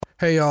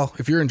Hey, y'all,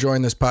 if you're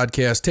enjoying this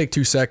podcast, take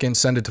 2 seconds,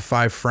 send it to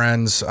 5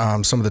 friends.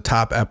 Some of the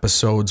top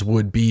episodes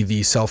would be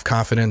the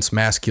self-confidence,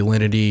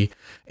 masculinity,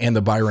 and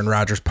the Byron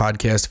Rogers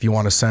podcast if you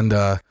want to send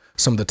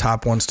some of the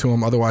top ones to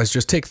them. Otherwise,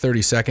 just take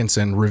 30 seconds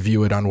and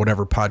review it on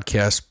whatever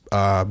podcast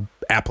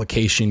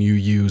application you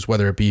use,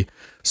 whether it be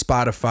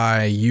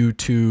Spotify,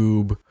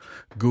 YouTube,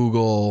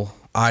 Google,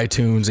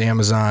 iTunes,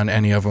 Amazon,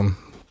 any of them.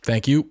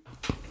 Thank you.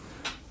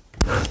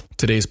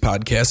 Today's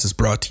podcast is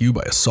brought to you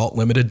by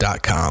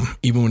AssaultLimited.com.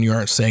 Even when you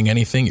aren't saying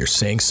anything, you're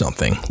saying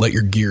something. Let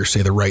your gear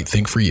say the right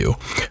thing for you.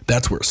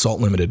 That's where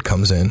Assault Limited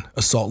comes in.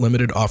 Assault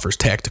Limited offers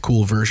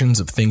tactical versions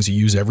of things you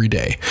use every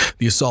day.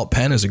 The Assault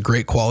Pen is a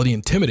great quality,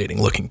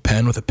 intimidating looking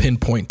pen with a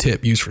pinpoint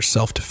tip used for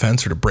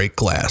self-defense or to break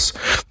glass.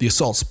 The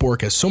Assault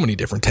Spork has so many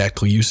different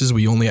tactical uses,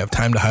 we only have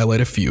time to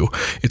highlight a few.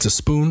 It's a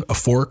spoon, a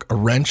fork, a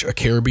wrench, a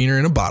carabiner,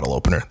 and a bottle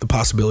opener. The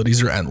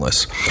possibilities are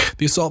endless.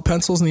 The Assault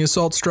Pencils and the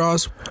Assault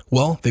Straws,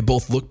 well, they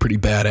both look pretty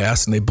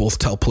badass, and they both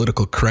tell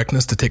political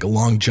correctness to take a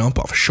long jump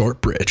off a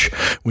short bridge.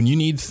 When you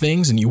need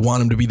things and you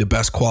want them to be the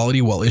best quality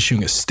while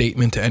issuing a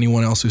statement to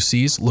anyone else who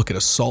sees, look at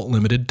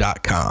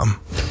AssaultLimited.com.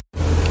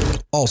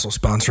 Also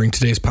sponsoring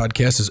today's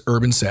podcast is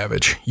Urban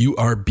Savage,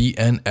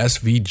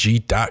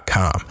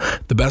 URBNSVG.com.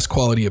 The best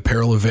quality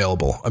apparel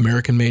available.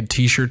 American-made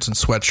t-shirts and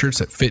sweatshirts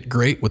that fit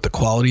great with the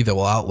quality that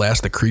will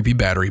outlast the creepy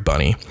battery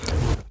bunny.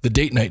 The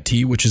Date Night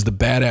Tee, which is the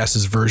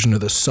badasses version of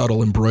the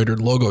subtle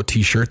embroidered logo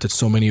t-shirt that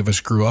so many of us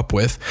grew up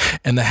with.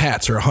 And the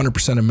hats are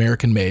 100%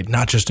 American-made,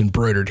 not just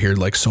embroidered here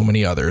like so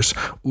many others.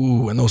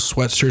 Ooh, and those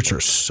sweatshirts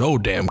are so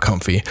damn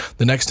comfy.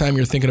 The next time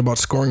you're thinking about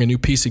scoring a new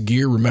piece of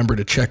gear, remember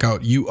to check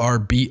out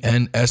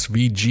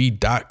URBNSVG.com.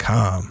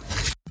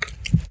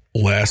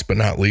 Last but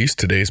not least,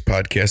 today's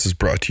podcast is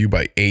brought to you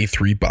by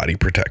A3 Body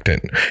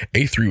Protectant.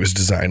 A3 was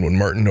designed when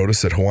Martin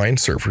noticed that Hawaiian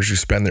surfers who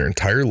spend their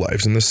entire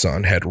lives in the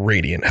sun had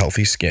radiant,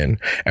 healthy skin.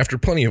 After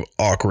plenty of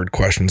awkward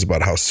questions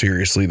about how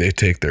seriously they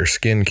take their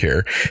skin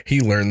care, he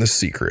learned the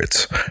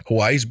secrets.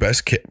 Hawaii's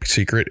best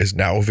secret is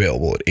now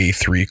available at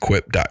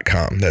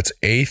A3Equip.com. That's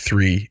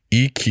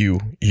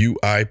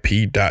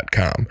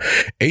A3EQUIP.com.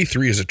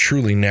 A3 is a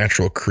truly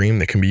natural cream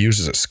that can be used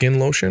as a skin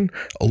lotion,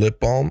 a lip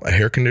balm, a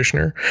hair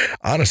conditioner,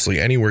 honestly,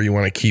 anywhere you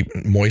want to keep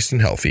moist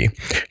and healthy.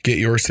 Get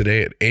yours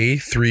today at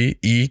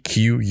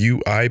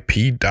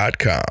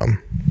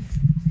A3EQUIP.com.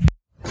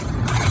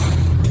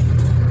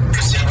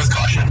 Proceed with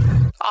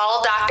caution.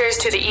 All doctors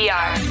to the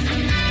ER.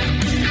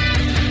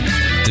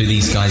 Do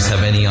these guys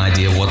have any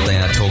idea what they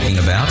are talking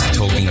about?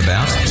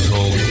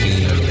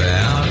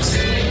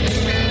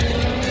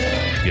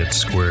 Get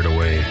squared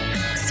away.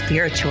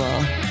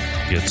 Spiritual.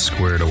 Get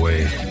squared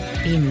away.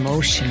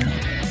 Emotional.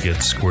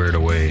 Get squared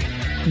away.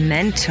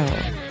 Mental.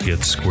 Get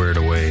squared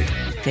away.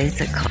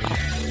 Physical.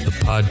 The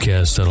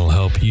podcast that'll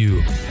help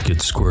you get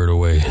squared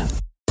away.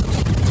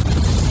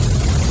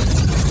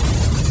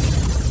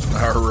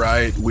 All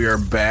right, we are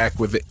back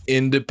with the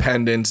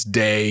Independence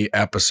Day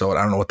episode.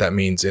 I don't know what that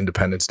means,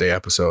 Independence Day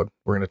episode.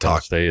 We're going to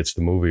talk. It's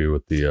the movie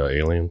with the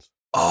aliens.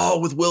 Oh,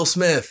 with Will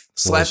Smith.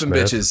 Slapping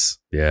bitches.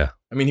 Yeah.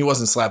 I mean, he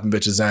wasn't slapping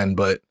bitches then,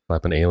 but...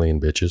 Slapping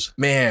alien bitches.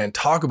 Man,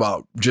 talk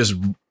about just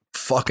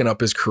fucking up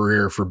his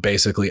career for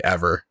basically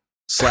ever.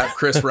 Slap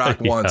Chris Rock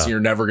once, and you're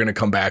never going to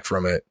come back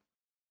from it.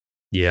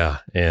 Yeah,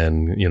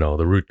 and, you know,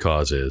 the root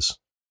cause is...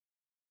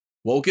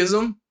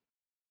 Wokeism?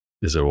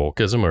 Is it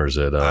wokeism, or is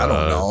it... I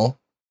don't know.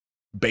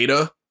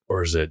 Beta?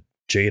 Or is it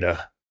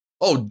Jada?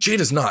 Oh,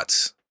 Jada's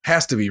nuts.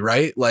 Has to be,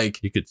 right?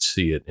 Like... You could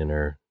see it in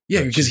her...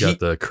 Yeah, because she's got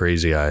the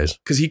crazy eyes.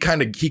 Because he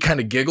kind of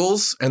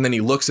giggles, and then he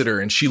looks at her,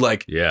 and she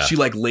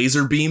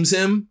laser beams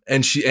him,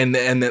 and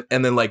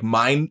then like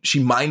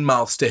she mind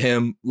mouths to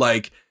him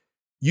like,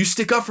 "You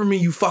stick up for me,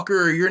 you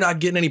fucker, or you're not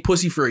getting any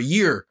pussy for a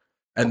year."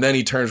 And then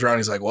he turns around, and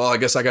he's like, "Well, I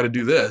guess I got to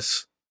do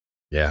this."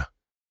 Yeah,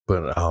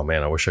 but oh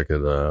man, I wish I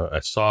could. I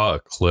saw a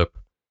clip.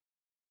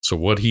 So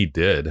what he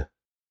did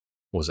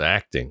was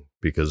acting,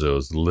 because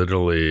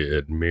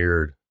it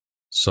mirrored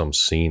some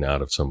scene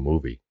out of some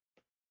movie,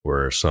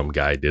 where some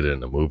guy did it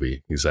in a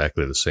movie,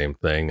 exactly the same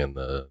thing, and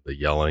the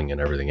yelling and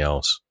everything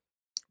else.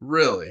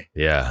 Really?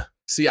 Yeah.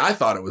 See, I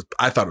thought it was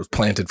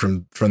planted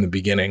from the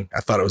beginning. I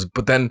thought it was,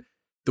 but then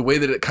the way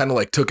that it kind of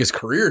like took his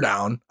career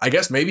down, I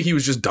guess maybe he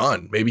was just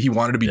done. Maybe he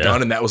wanted to be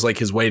done, and that was like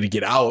his way to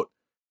get out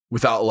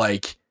without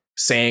like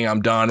saying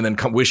I'm done and then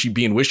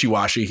being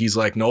wishy-washy. He's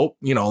like, nope,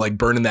 like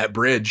burning that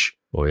bridge.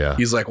 Oh yeah.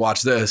 He's like,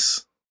 watch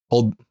this.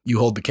 Hold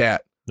the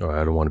cat. Oh,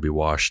 I don't want to be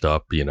washed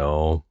up,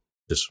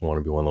 Just want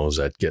to be one of those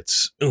that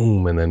gets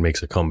and then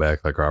makes a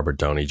comeback like Robert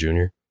Downey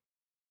Jr.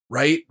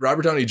 Right?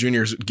 Robert Downey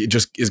Jr. is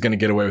going to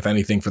get away with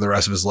anything for the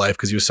rest of his life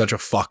because he was such a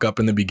fuck up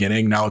in the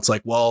beginning. Now it's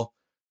like, well,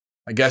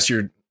 I guess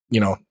you're,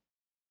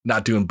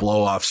 not doing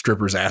blow off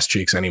strippers' ass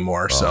cheeks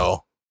anymore.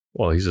 So,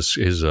 well, he's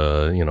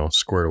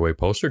squared away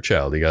poster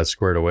child. He got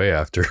squared away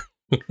after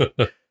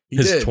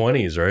his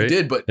 20s, right? He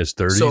did, but his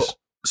 30s.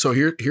 So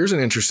here's an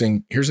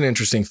interesting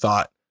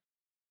thought.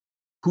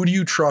 Who do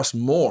you trust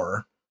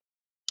more?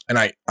 And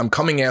I'm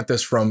coming at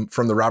this from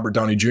the Robert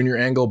Downey Jr.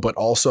 angle, but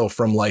also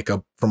from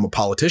a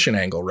politician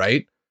angle,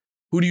 right?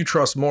 Who do you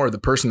trust more? The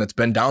person that's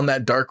been down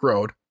that dark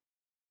road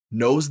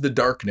knows the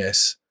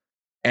darkness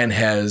and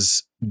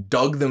has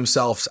dug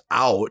themselves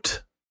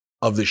out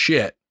of the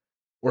shit,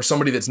 or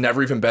somebody that's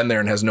never even been there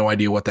and has no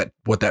idea what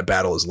that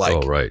battle is like.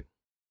 Oh, right.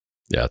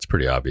 Yeah, it's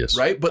pretty obvious.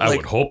 Right. But I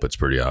would hope it's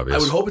pretty obvious. I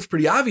would hope it's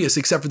pretty obvious,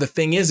 except for the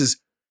thing is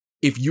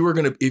if you are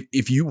going to,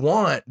 if you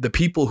want the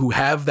people who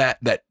have that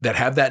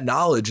have that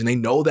knowledge and they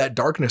know that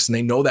darkness and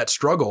they know that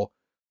struggle,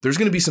 there's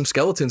going to be some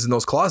skeletons in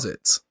those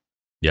closets.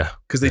 Yeah.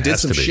 Because they did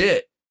some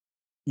shit,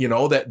 you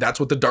know, that's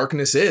what the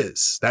darkness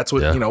is. That's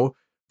what, you know,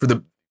 for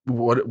the,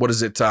 what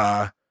is it?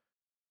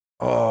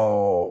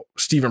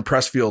 Stephen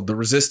Pressfield, The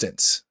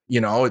Resistance,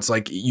 you know, it's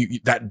like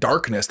that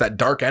darkness, that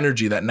dark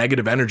energy, that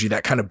negative energy,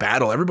 that kind of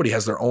battle. Everybody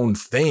has their own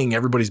thing.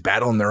 Everybody's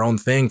battling their own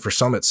thing. For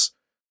some it's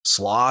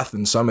sloth,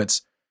 and some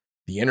it's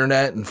the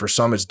internet, and for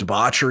some it's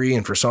debauchery,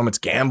 and for some it's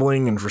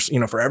gambling, and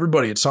for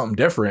everybody it's something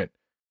different.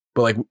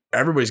 But like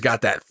everybody's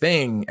got that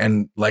thing,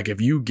 and like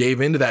if you gave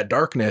into that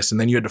darkness and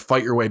then you had to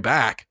fight your way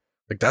back,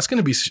 like that's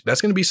gonna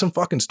be some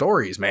fucking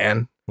stories,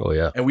 man. Oh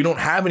yeah. And we don't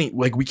have any,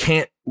 like we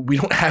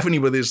don't have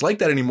anybody that's like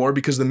that anymore,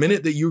 because the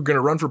minute that you're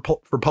gonna run for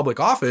public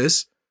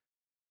office,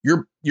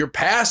 your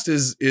past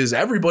is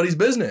everybody's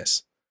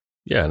business.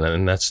 Yeah,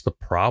 and that's the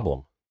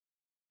problem.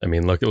 I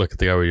mean, look at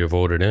the guy you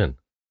voted in.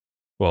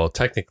 Well,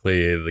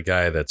 technically, the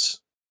guy that's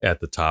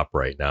at the top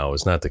right now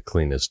is not the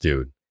cleanest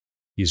dude.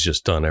 He's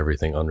just done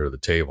everything under the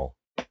table,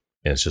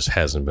 and it just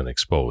hasn't been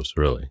exposed,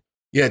 really.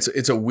 Yeah,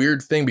 it's a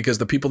weird thing, because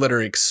the people that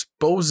are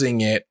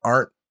exposing it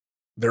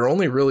they're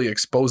only really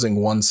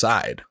exposing one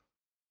side.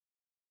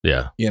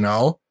 Yeah. You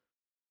know?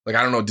 Like,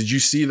 I don't know. Did you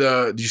see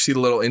the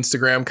little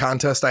Instagram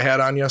contest I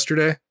had on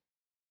yesterday?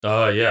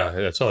 Yeah.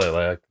 I saw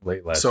that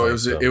late last so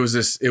night. It was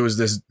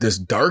this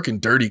dark and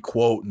dirty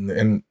quote.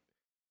 And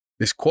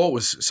this quote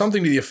was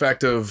something to the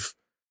effect of,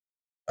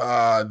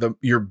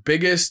 your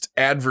biggest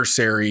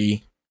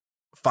adversary,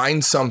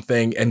 find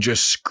something and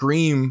just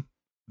scream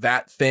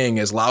that thing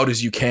as loud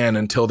as you can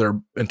until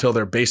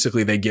they're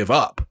basically they give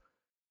up.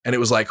 And it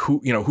was like,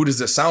 who does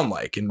this sound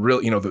like? And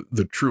really,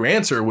 the true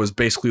answer was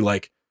basically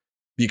like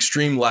the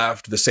extreme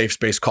left, the safe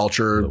space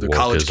culture, the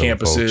college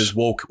campuses,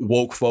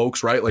 woke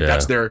folks, right? Like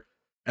that's their,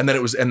 and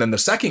then the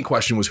second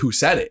question was who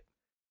said it?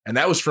 And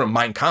that was from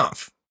Mein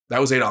Kampf.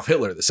 That was Adolf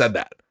Hitler that said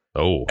that.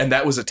 Oh. And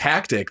that was a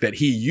tactic that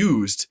he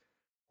used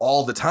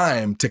all the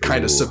time to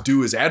kind of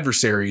subdue his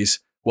adversaries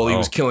while he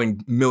was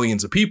killing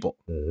millions of people.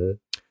 Mm-hmm.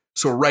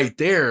 So right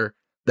there,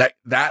 that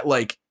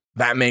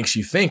makes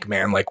you think,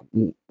 man, like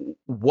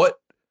what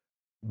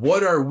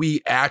are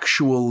we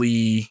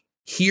actually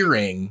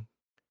hearing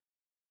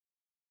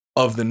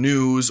of the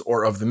news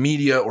or of the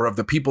media or of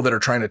the people that are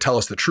trying to tell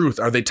us the truth?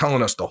 Are they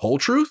telling us the whole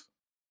truth,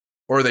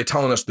 or are they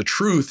telling us the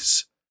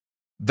truths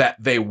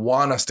that they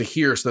want us to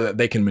hear so that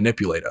they can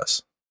manipulate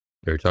us?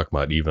 They're talking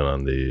about even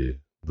on the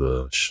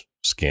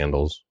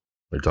scandals.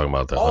 They're talking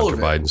about the All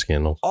Hunter Biden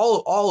scandals.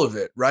 All of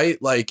it,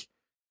 right? Like,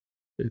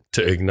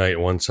 to ignite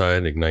one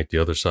side, ignite the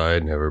other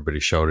side, and have everybody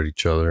shout at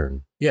each other.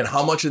 And and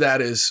how much of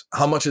that is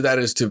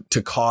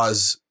to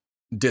cause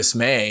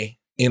dismay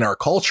in our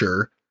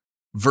culture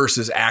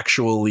versus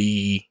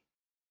actually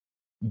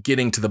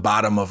getting to the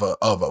bottom of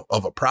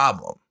a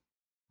problem,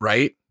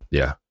 right?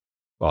 Yeah.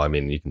 Well, I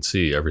mean, you can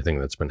see everything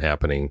that's been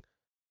happening.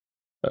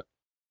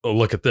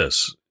 Look at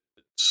this.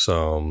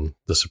 The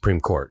Supreme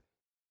Court.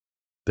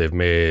 They've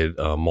made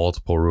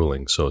multiple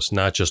rulings. So it's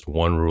not just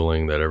one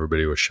ruling that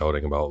everybody was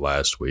shouting about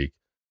last week.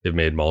 They've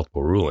made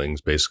multiple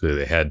rulings. Basically,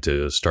 they had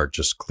to start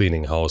just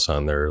cleaning house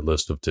on their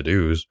list of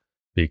to-dos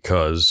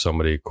because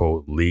somebody,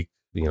 quote, leaked,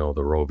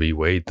 the Roe v.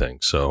 Wade thing.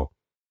 So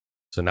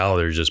now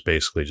they're just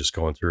basically just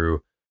going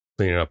through,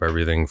 cleaning up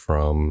everything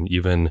from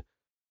even,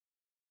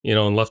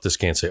 and leftists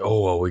can't say,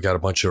 oh, well, we got a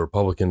bunch of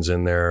Republicans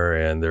in there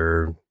and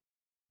they're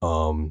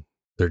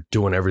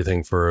doing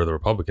everything for the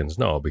Republicans.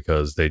 No,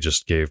 because they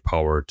just gave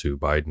power to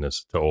Biden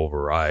to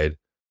override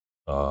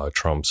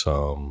Trump's,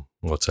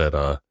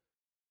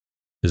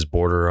 his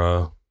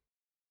border.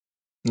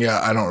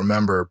 Yeah, I don't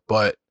remember,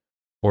 but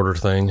border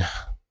thing.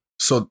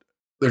 So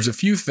there's a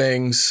few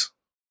things.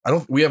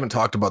 We haven't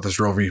talked about this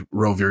Roe v.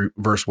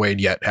 versus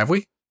Wade yet, have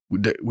we?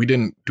 We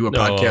didn't do a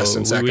podcast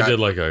since that. We did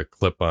like a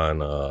clip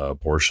on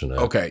abortion.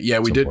 Okay, yeah,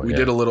 we did. We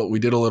did a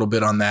little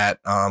bit on that,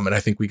 and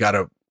I think we got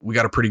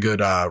a pretty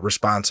good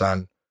response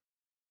on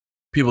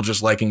people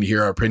just liking to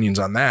hear our opinions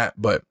on that.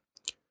 But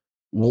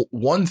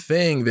one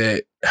thing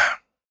that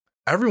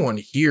everyone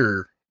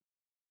here,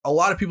 a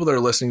lot of people that are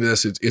listening to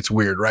this, it's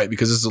weird, right?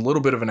 Because it's a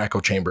little bit of an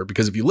echo chamber.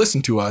 Because if you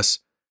listen to us,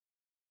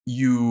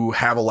 you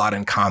have a lot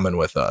in common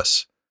with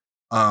us.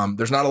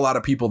 There's not a lot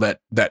of people that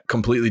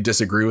completely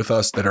disagree with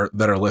us that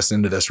are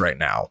listening to this right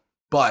now.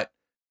 But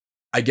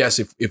I guess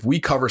if we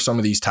cover some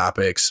of these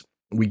topics,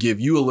 we give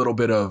you a little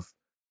bit of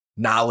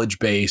knowledge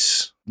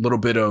base, a little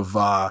bit of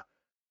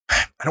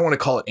I don't want to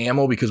call it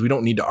ammo because we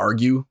don't need to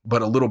argue,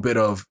 but a little bit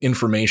of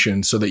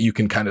information so that you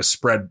can kind of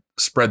spread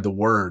the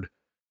word.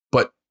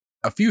 But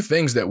a few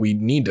things that we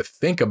need to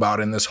think about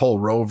in this whole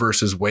Roe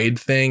versus Wade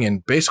thing,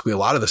 and basically a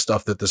lot of the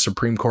stuff that the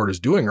Supreme Court is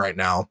doing right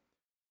now,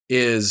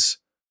 is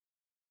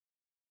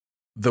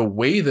the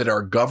way that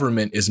our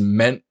government is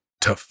meant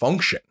to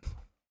function.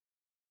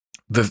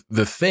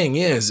 The thing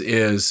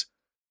is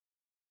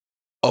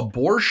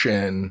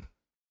abortion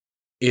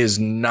is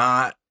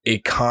not a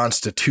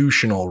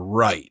constitutional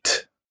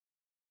right.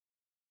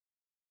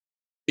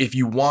 If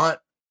you want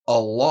a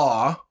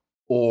law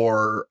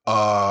or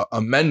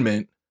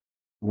amendment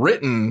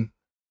written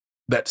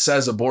that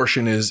says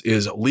abortion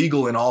is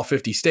legal in all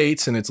 50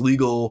 states and it's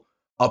legal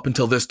up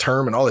until this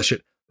term and all this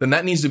shit, then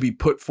that needs to be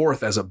put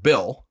forth as a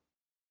bill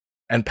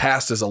and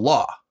passed as a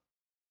law.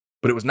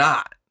 But it was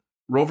not.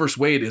 Roe versus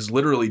Wade is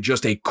literally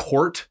just a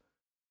court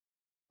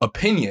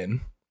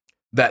opinion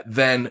that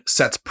then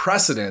sets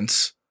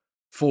precedents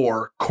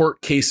for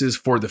court cases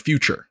for the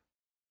future.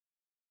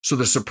 So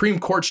the Supreme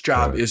Court's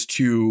job is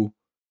to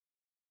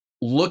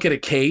look at a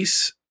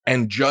case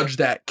and judge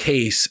that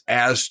case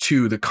as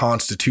to the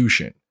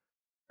Constitution.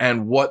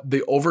 And what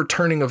the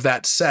overturning of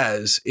that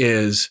says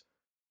is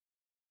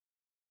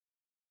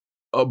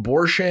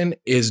abortion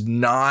is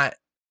not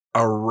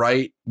a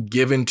right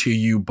given to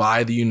you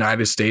by the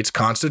United States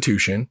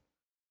Constitution.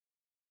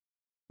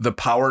 The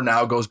power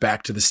now goes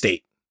back to the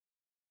state.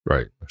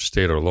 Right.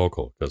 State or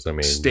local. Because I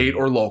mean, state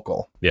or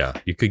local. Yeah.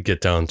 You could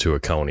get down to a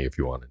county if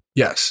you wanted.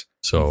 Yes.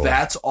 So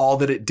that's all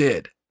that it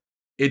did.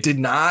 It did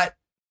not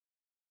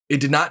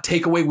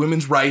take away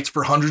women's rights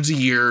for hundreds of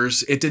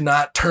years. It did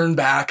not turn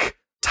back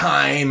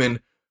time and,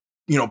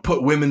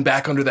 put women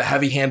back under the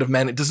heavy hand of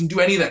men. It doesn't do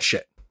any of that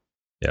shit.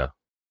 Yeah.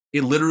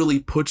 It literally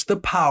puts the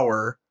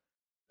power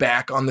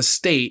back on the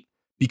state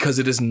because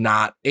it is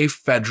not a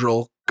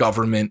federal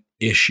government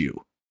issue.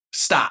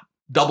 Stop.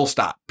 Double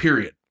stop.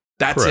 Period.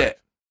 That's Correct. it.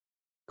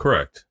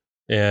 Correct.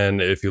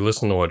 And if you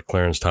listen to what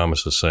Clarence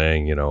Thomas is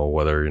saying,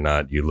 whether or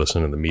not you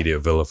listen to the media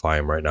vilify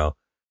him right now,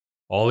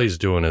 all he's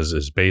doing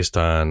is based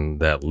on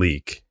that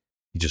leak.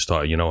 He just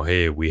thought,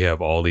 hey, we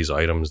have all these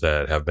items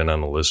that have been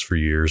on the list for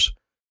years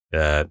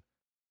that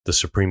the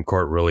Supreme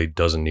Court really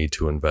doesn't need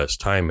to invest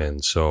time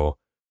in. So,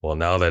 well,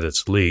 now that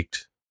it's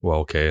leaked, well,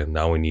 okay,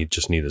 now we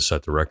just need to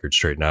set the record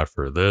straight, not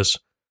for this,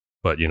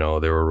 but, they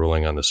were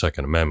ruling on the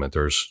Second Amendment.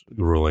 There's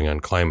ruling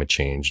on climate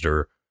change.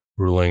 They're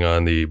ruling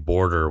on the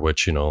border,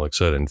 which, like I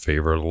said, in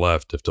favor of the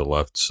left. If the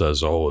left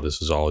says, oh,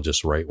 this is all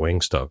just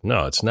right-wing stuff.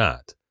 No, it's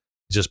not.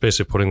 It's just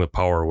basically putting the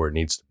power where it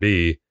needs to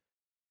be.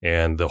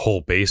 And the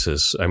whole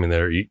basis, I mean,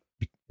 you're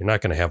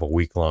not going to have a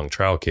week-long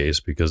trial case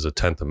because the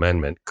 10th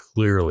Amendment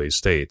clearly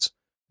states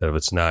that if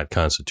it's not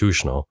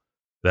constitutional,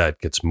 that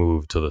gets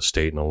moved to the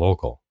state and the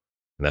local.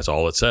 And that's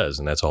all it says,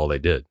 and that's all they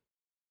did.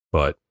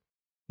 But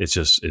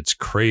it's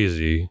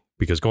crazy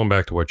because going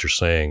back to what you're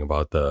saying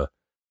about the,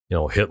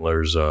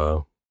 Hitler's,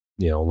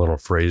 little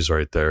phrase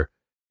right there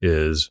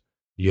is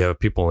you have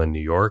people in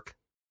New York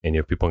and you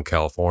have people in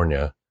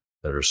California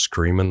that are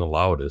screaming the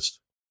loudest.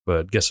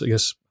 But guess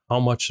how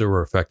much they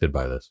were affected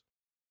by this?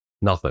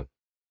 Nothing.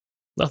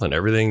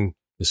 Everything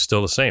is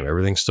still the same.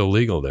 Everything's still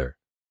legal there.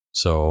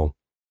 So,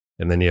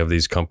 and then you have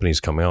these companies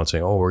coming out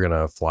saying, oh, we're going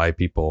to fly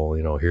people,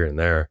 here and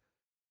there.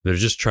 They're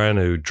just trying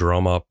to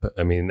drum up.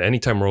 I mean,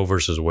 anytime Roe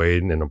versus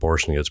Wade and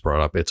abortion gets brought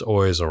up, it's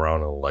always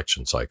around an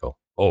election cycle.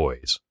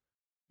 Always.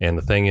 And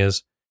the thing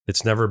is,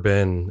 it's never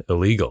been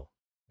illegal.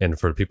 And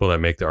for people that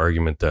make the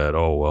argument that,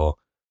 oh, well,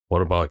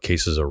 what about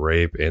cases of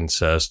rape,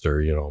 incest,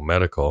 or,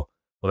 medical?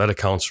 Well, that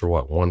accounts for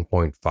what,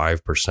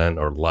 1.5%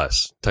 or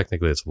less.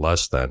 Technically, it's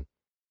less than.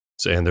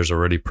 And there's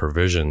already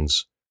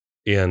provisions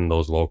in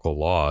those local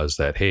laws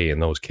that, hey, in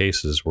those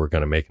cases, we're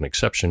going to make an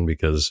exception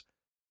because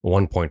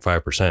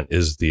 1.5%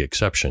 is the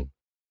exception.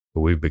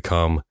 But we've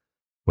become,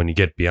 when you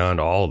get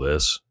beyond all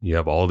this, you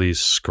have all these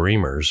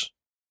screamers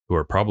who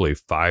are probably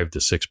 5 to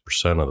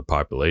 6% of the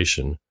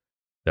population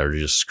that are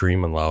just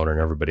screaming louder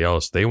than everybody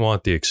else. They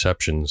want the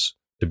exceptions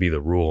to be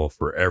the rule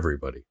for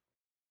everybody.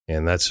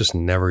 And that's just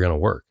never going to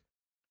work.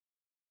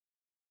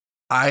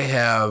 I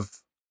have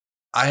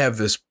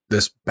this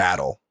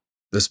battle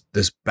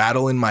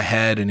in my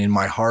head and in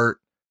my heart.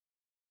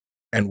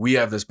 And we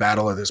have this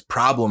battle or this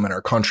problem in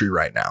our country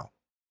right now.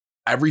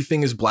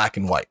 Everything is black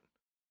and white.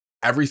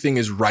 Everything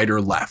is right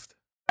or left.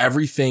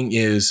 Everything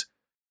is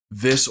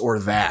this or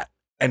that.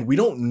 And we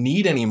don't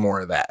need any more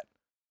of that.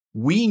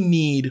 We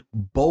need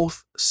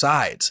both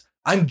sides.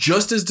 I'm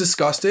just as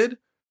disgusted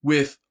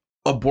with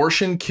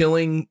abortion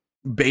killing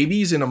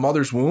babies in a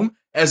mother's womb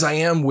as I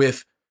am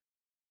with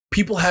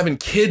people having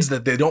kids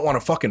that they don't want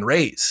to fucking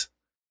raise.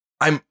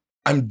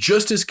 I'm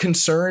just as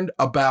concerned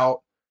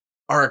about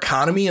our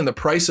economy and the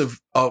price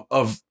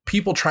of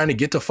people trying to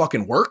get to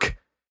fucking work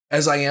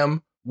as I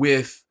am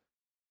with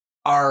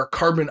our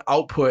carbon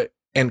output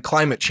and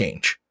climate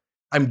change.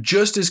 I'm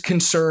just as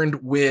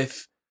concerned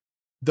with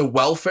the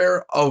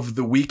welfare of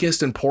the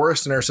weakest and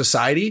poorest in our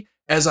society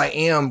as I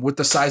am with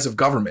the size of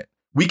government.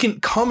 We can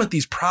come at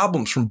these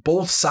problems from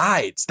both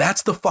sides.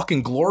 That's the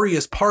fucking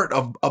glorious part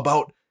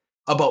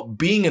about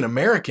being an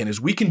American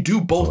is we can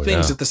do both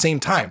things at the same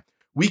time.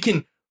 We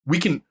can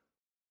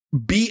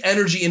be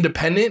energy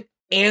independent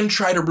and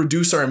try to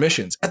reduce our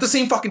emissions at the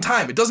same fucking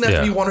time. It doesn't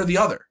have to be one or the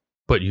other.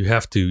 But you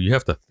have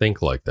to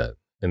think like that.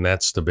 And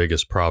that's the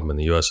biggest problem in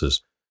the US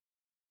is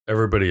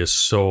everybody is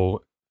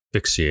so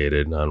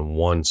fixated on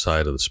one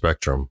side of the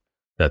spectrum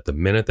that the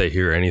minute they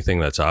hear anything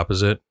that's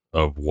opposite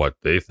of what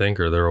they think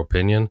or their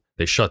opinion,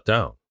 they shut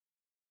down,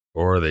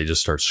 or they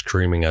just start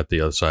screaming at the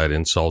other side,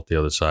 insult the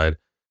other side.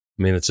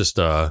 I mean, it's just,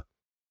 from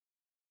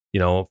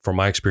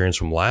my experience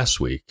from last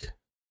week,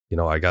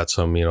 I got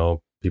some,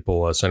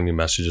 people sending me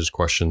messages,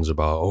 questions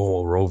about,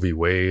 Roe v.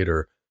 Wade,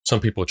 or some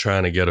people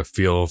trying to get a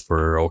feel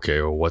for,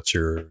 okay, well, what's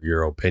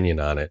your opinion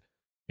on it?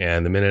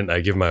 And the minute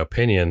I give my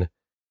opinion,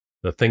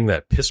 the thing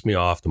that pissed me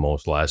off the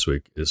most last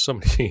week is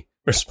somebody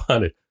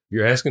responded,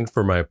 "You're asking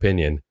for my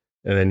opinion,"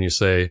 and then you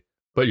say,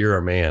 "But you're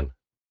a man."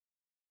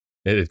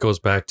 It goes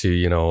back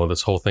to,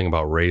 this whole thing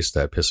about race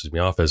that pisses me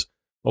off is,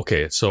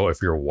 okay, so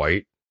if you're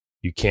white,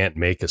 you can't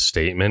make a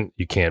statement.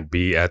 You can't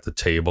be at the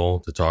table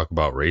to talk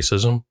about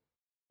racism.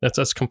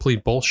 That's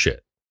complete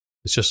bullshit.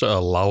 It's just a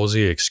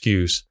lousy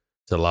excuse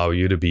to allow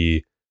you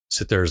to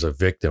sit there as a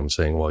victim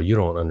saying, well, you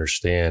don't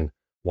understand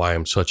why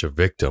I'm such a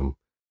victim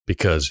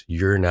because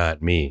you're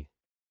not me.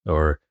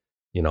 Or,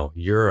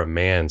 you're a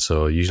man,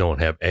 so you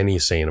don't have any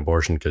say in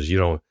abortion because you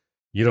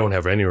don't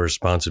have any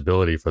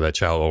responsibility for that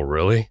child. Oh,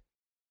 really?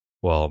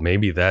 Well,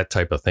 maybe that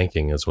type of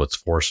thinking is what's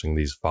forcing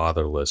these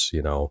fatherless,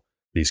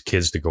 these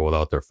kids to go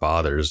without their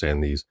fathers,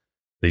 and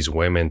these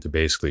women to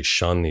basically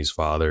shun these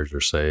fathers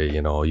or say,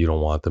 you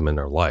don't want them in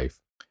their life.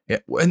 Yeah,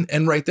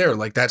 and right there,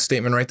 like that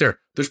statement right there,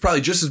 there's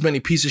probably just as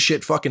many piece of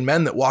shit fucking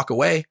men that walk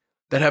away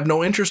that have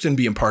no interest in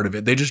being part of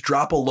it. They just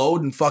drop a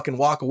load and fucking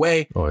walk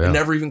away and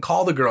never even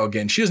call the girl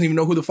again. She doesn't even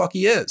know who the fuck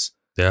he is.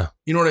 Yeah.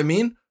 You know what I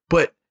mean?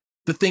 But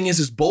the thing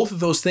is both of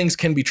those things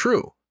can be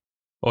true.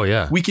 Oh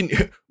yeah. We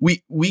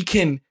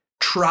can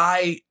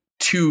try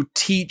to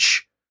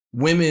teach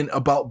women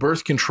about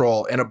birth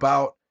control and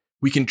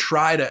we can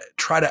try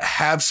to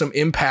have some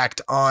impact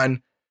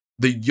on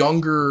the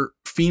younger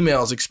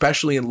females,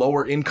 especially in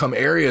lower income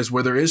areas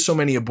where there is so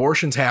many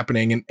abortions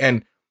happening,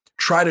 and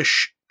try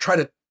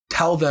to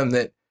tell them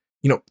that,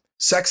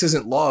 sex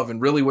isn't love. And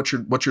really what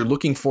you're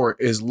looking for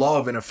is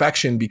love and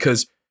affection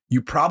because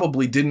you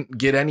probably didn't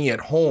get any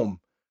at home.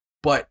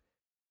 But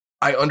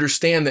I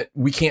understand that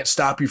we can't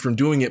stop you from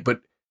doing it,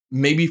 but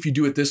maybe if you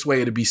do it this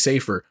way, it'd be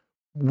safer.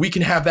 We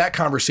can have that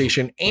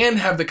conversation and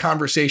have the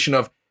conversation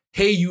of,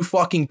 hey, you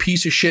fucking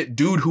piece of shit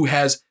dude who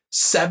has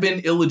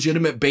 7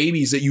 illegitimate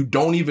babies that you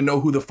don't even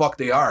know who the fuck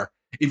they are.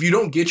 If you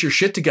don't get your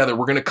shit together,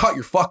 we're going to cut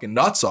your fucking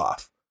nuts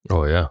off.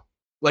 Oh yeah.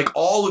 Like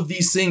all of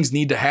these things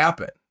need to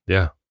happen.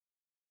 Yeah.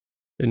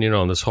 And,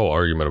 this whole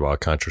argument about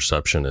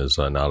contraception is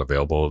not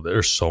available.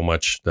 There's so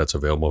much that's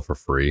available for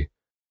free.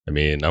 I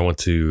mean, I went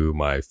to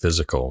my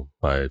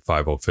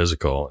 5-0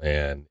 physical,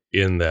 and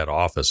in that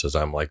office, as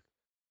I'm like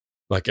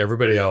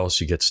everybody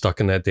else, you get stuck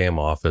in that damn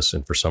office.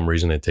 And for some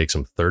reason, it takes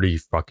them 30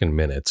 fucking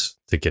minutes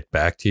to get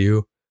back to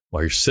you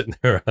while you're sitting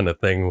there on a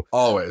thing.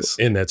 Always.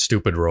 In that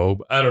stupid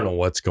robe. I don't know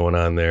what's going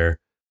on there,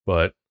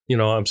 but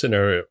I'm sitting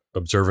there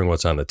observing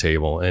what's on the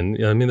table. And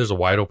there's a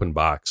wide open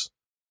box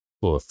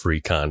full of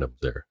free condoms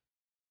there.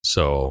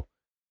 So,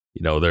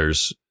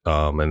 there's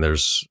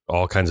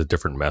all kinds of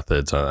different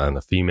methods on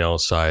the female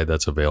side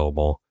that's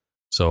available.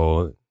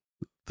 So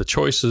the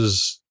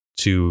choices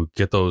to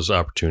get those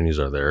opportunities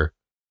are there.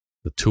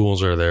 The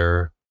tools are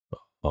there.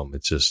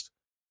 It's just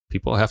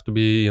people have to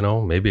be,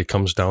 maybe it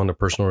comes down to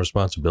personal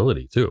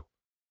responsibility too.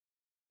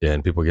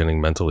 And people getting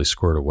mentally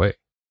squared away.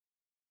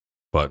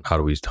 But how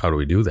do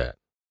we do that?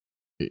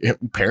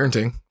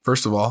 Parenting,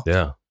 first of all.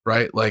 Yeah.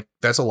 Right? Like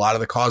that's a lot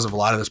of the cause of a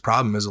lot of this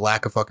problem is a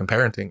lack of fucking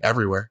parenting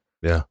everywhere.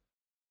 Yeah.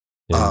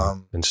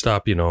 And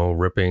stop,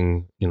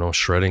 ripping,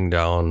 shredding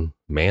down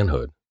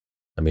manhood.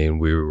 I mean,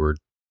 we were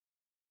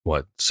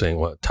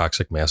saying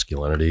toxic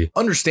masculinity.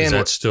 Understand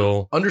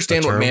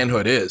what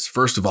manhood is,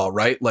 first of all,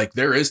 right? Like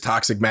there is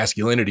toxic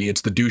masculinity.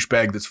 It's the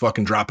douchebag that's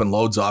fucking dropping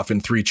loads off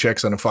in 3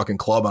 chicks on a fucking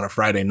club on a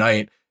Friday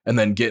night and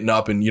then getting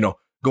up and,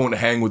 going to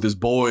hang with his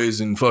boys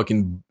and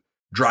fucking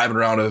driving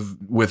around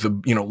with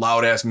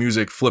loud ass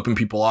music, flipping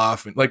people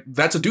off. And like,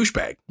 that's a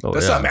douchebag.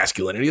 That's not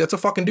masculinity. That's a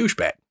fucking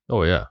douchebag.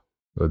 Oh yeah.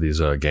 Or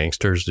these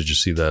gangsters. Did you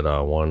see that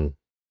one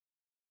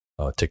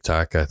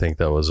TikTok? I think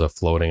that was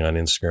floating on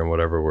Instagram,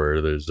 whatever,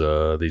 where there's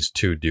these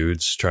 2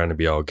 dudes trying to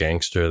be all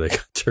gangster. They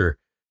got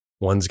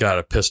one's got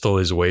a pistol.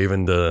 He's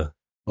waving the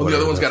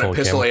other one's got a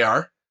pistol camera.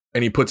 AR.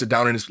 And he puts it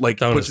down in his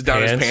down his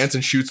pants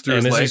and shoots through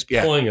his leg. As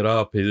he's pulling it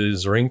up,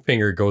 his ring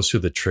finger goes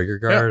through the trigger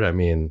guard. Yeah. I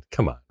mean,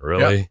 come on,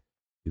 really? Yeah.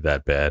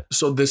 That bad?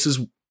 So this is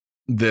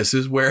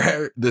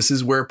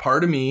where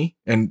part of me,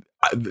 and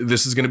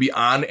this is going to be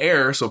on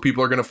air, so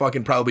people are going to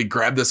fucking probably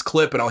grab this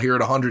clip and I'll hear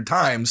it 100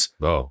 times.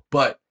 Oh,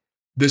 but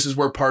this is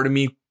where part of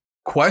me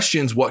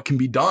questions what can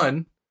be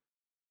done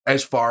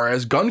as far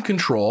as gun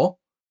control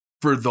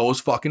for those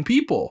fucking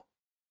people.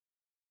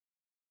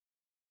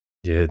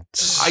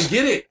 I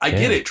get it. I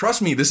get it.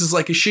 Trust me, this is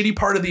like a shitty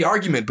part of the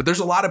argument, but there's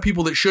a lot of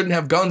people that shouldn't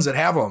have guns that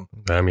have them.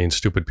 I mean,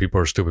 stupid people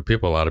are stupid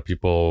people. A lot of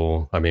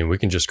people, I mean, we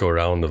can just go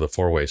around to the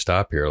 4-way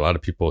stop here. A lot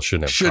of people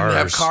shouldn't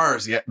have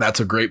cars. Yeah, that's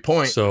a great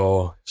point.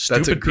 So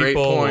stupid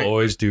people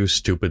always do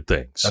stupid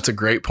things. That's a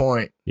great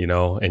point.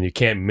 And you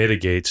can't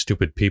mitigate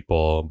stupid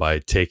people by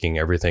taking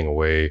everything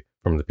away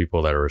from the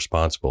people that are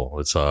responsible.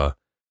 It's I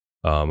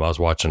was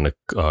watching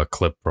a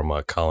clip from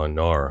Colin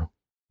Noir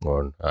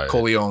or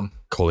Coleon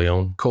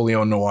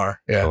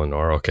Noir. Yeah. Colin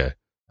Noir. Okay.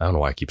 I don't know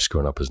why I keep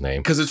screwing up his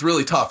name. Because it's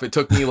really tough. It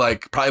took me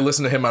probably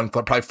listen to him on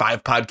probably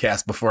 5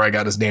 podcasts before I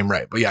got his name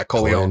right. But yeah,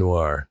 Colin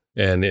Noir.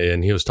 And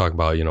he was talking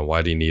about,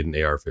 why do you need an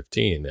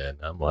AR-15? And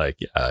I'm like,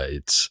 yeah,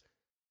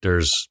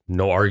 there's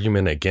no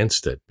argument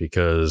against it,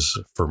 because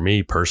for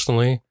me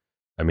personally,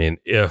 I mean,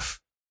 if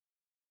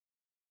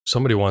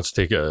somebody wants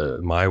to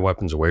take my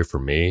weapons away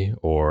from me,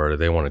 or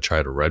they want to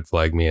try to red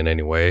flag me in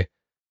any way,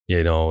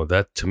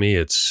 that to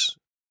me,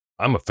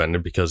 I'm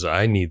offended because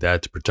I need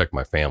that to protect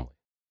my family.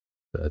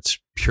 That's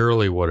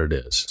purely what it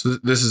is. So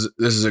this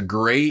is a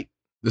great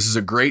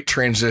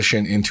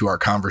transition into our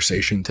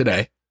conversation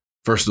today,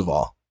 first of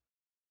all.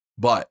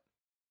 But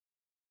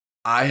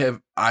I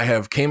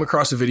have came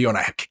across a video and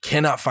I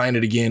cannot find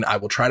it again. I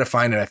will try to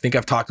find it. I think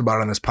I've talked about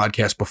it on this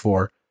podcast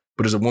before,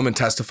 but there's a woman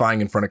testifying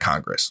in front of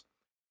Congress,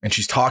 and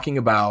she's talking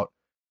about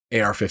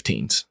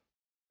AR-15s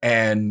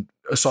and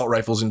assault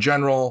rifles in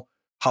general,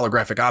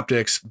 holographic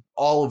optics,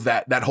 all of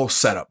that whole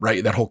setup,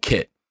 right? That whole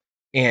kit.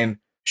 And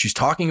she's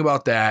talking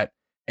about that.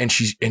 And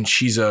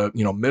she's a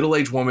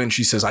middle-aged woman.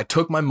 She says, I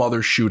took my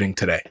mother shooting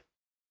today.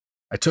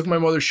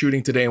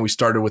 And we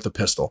started with a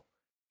pistol.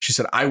 She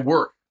said, I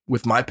work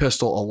with my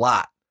pistol a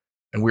lot.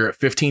 And we're at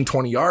 15,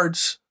 20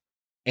 yards.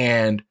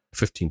 And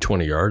 15,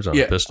 20 yards on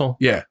a pistol?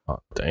 Yeah. Oh,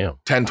 damn.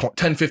 10,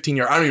 15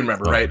 yards. I don't even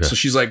remember, right? Okay. So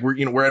she's like,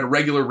 we're at a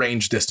regular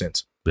range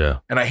distance. Yeah.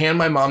 And I hand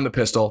my mom the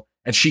pistol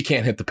and she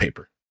can't hit the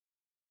paper.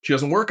 She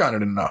doesn't work on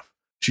it enough.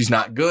 She's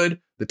not good.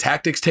 The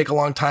tactics take a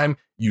long time.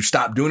 You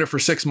stop doing it for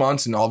 6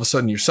 months and all of a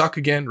sudden you suck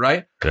again,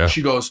 right? Yeah.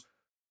 She goes,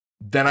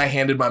 then I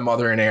handed my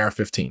mother an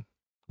AR-15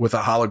 with a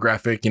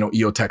holographic,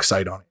 EOTech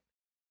sight on it.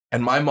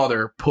 And my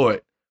mother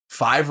put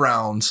 5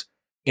 rounds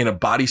in a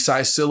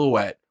body-sized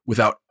silhouette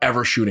without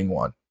ever shooting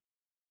one.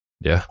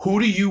 Yeah.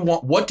 Who do you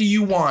want? What do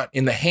you want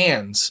in the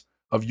hands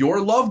of your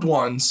loved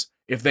ones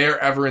if they are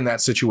ever in that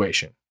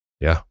situation?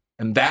 Yeah.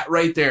 And that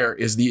right there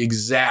is the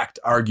exact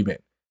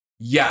argument.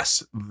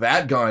 Yes,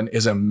 that gun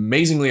is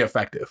amazingly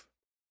effective.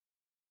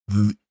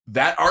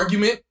 That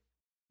argument,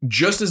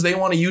 just as they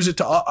want to use it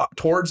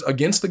towards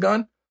against the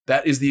gun,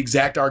 that is the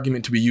exact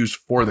argument to be used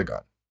for the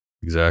gun.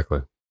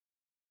 Exactly.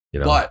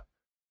 But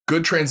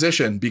good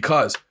transition,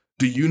 because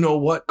do you know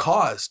what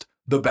caused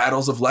the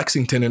battles of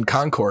Lexington and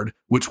Concord,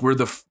 which were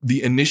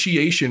the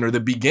initiation or the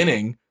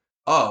beginning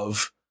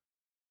of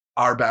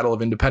our Battle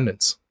of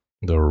Independence?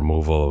 The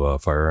removal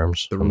of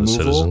firearms from the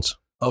citizens.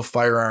 Of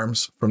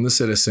firearms from the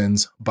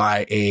citizens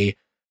by a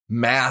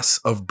mass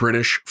of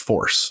British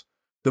force.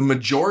 The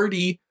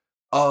majority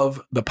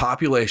of the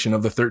population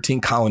of the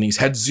 13 colonies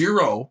had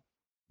zero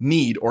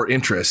need or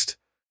interest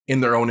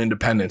in their own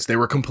independence. They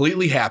were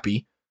completely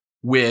happy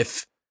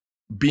with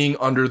being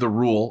under the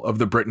rule of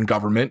the Britain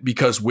government,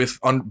 because with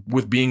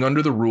being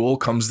under the rule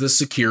comes the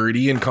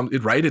security and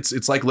right.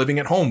 It's like living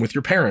at home with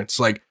your parents.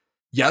 Like,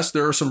 yes,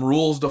 there are some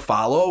rules to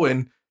follow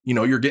and,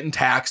 you're getting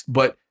taxed,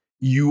 but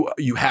you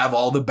have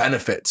all the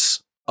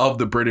benefits of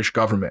the British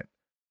government.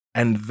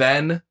 And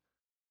then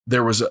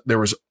there was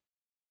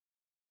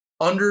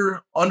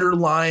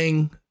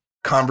underlying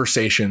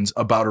conversations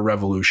about a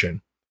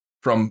revolution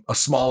from a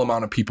small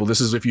amount of people.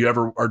 This is if you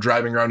ever are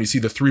driving around, you see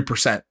the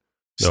 3%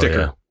 sticker. Oh,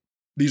 yeah.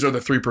 These are the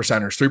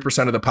 3%ers,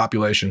 3% of the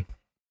population.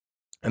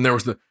 And there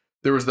was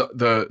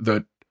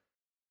the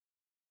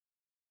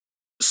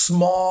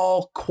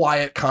small,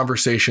 quiet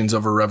conversations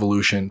of a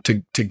revolution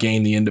to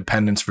gain the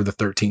independence for the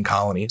 13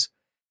 colonies.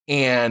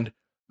 And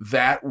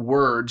that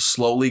word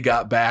slowly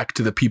got back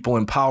to the people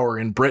in power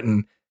in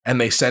Britain,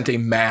 and they sent a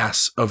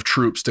mass of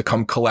troops to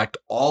come collect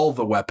all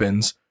the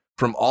weapons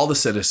from all the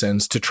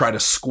citizens to try to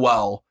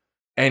squell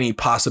any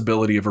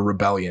possibility of a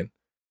rebellion.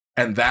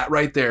 And that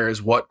right there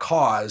is what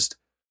caused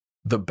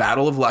the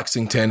Battle of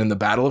Lexington and the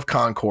Battle of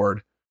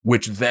Concord,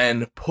 which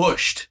then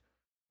pushed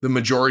the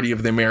majority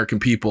of the American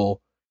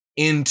people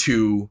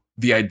into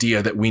the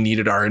idea that we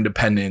needed our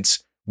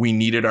independence, we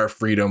needed our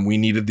freedom, we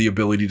needed the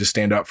ability to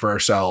stand up for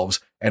ourselves,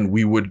 and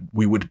we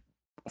would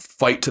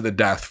fight to the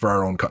death for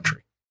our own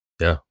country.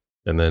 Yeah.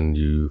 And then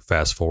you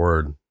fast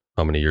forward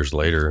how many years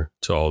later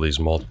to all these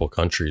multiple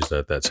countries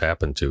that's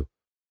happened to,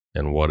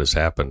 and what has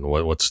happened.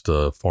 What's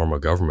the form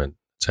of government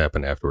that's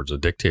happened afterwards? A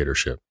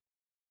dictatorship.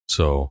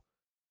 So,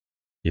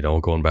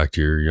 going back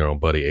to your,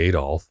 buddy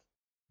Adolf,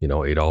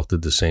 Adolf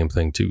did the same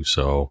thing too.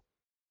 So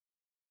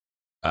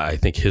I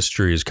think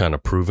history has kind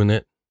of proven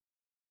it.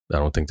 I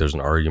don't think there's an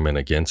argument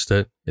against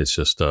it. It's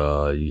just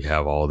you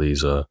have all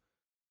these, I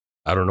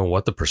don't know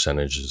what the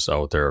percentage is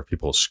out there of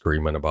people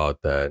screaming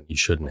about that you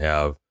shouldn't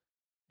have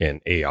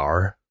an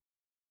AR.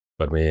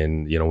 But I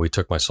mean, we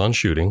took my son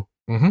shooting.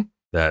 Mm-hmm.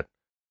 That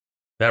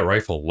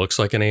rifle looks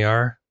like an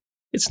AR.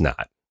 It's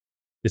not.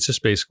 It's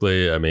just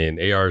basically,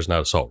 AR is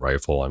not assault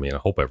rifle. I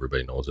hope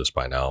everybody knows this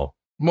by now.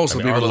 Most of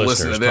the people that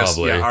listen to this,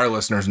 our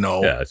listeners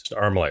know. Yeah, it's an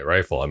Armalite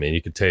rifle.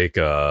 You could take,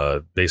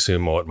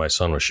 basically what my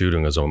son was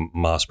shooting was a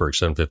Mossberg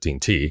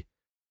 715T.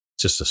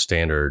 It's just a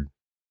standard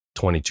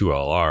 .22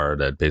 LR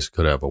that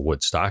basically could have a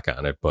wood stock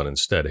on it, but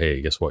instead,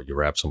 hey, guess what? You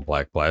wrap some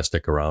black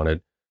plastic around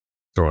it,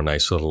 throw a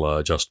nice little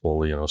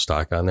adjustable,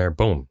 stock on there,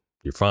 boom,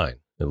 you're fine.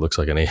 It looks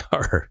like an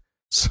AR.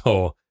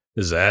 So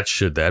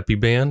should that be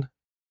banned?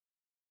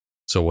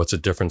 So what's the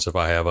difference if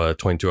I have a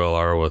 .22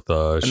 LR with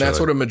and that's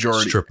what a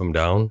majority strip them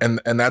down?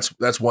 And that's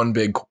one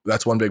big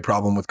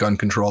problem with gun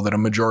control that a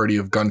majority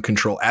of gun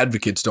control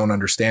advocates don't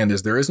understand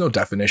is there is no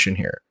definition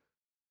here.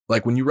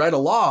 Like when you write a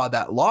law,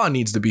 that law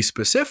needs to be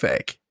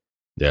specific.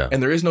 Yeah.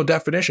 And there is no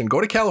definition.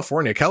 Go to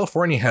California.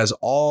 California has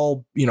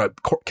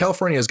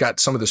California has got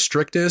some of the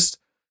strictest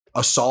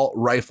assault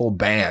rifle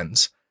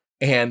bans,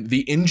 and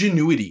the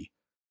ingenuity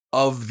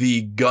of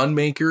the gun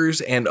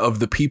makers and of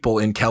the people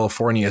in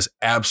California is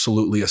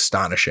absolutely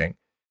astonishing.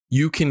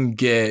 You can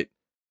get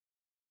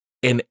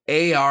an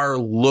AR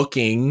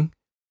looking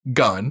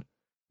gun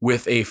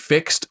with a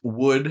fixed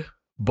wood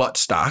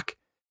buttstock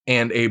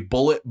and a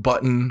bullet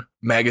button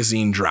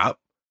magazine drop,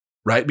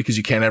 right? Because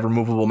you can't have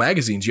removable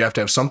magazines. You have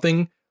to have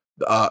something,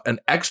 an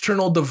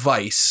external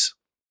device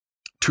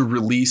to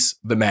release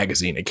the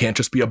magazine. It can't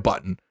just be a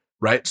button,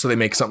 right? So they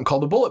make something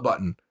called a bullet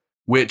button,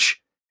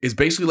 which is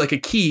basically like a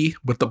key,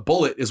 but the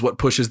bullet is what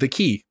pushes the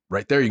key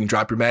right there. You can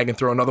drop your mag and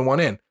throw another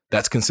one in.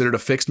 That's considered a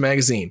fixed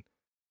magazine.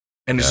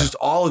 And it's just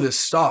all of this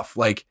stuff.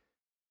 Like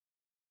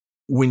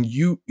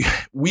we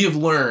have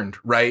learned,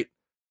 right?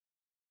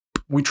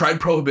 We tried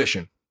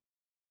prohibition.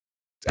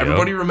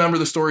 Everybody remember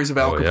the stories of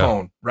Al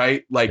Capone,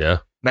 right? Like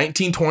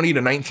 1920 to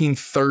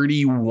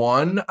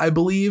 1931, I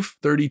believe,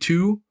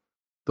 32.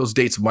 Those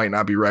dates might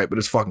not be right, but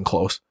it's fucking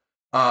close.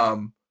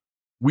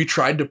 We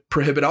tried to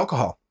prohibit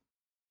alcohol.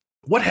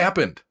 What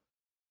happened?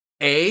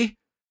 A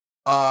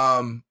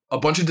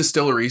bunch of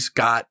distilleries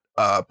got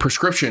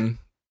prescription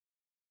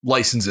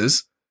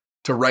licenses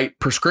to write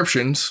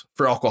prescriptions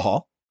for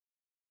alcohol.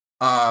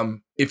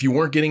 If you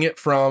weren't getting it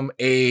from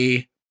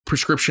a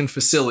prescription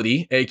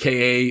facility,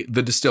 aka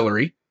the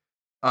distillery,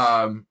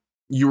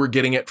 you were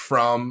getting it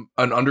from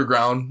an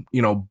underground,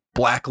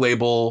 black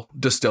label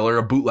distiller,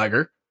 a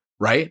bootlegger,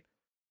 right?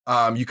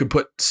 You could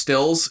put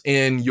stills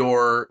in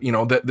your,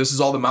 this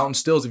is all the mountain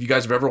stills. If you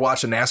guys have ever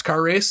watched a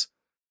NASCAR race,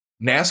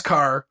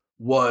 NASCAR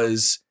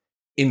was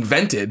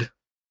invented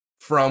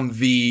from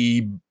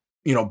the,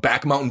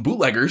 back mountain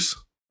bootleggers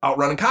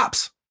outrunning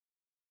cops.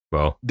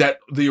 Well, that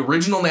the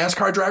original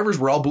NASCAR drivers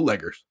were all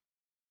bootleggers.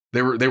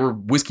 They were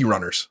whiskey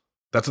runners.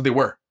 That's what they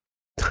were.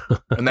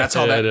 And that's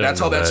how that's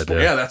how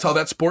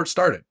that sport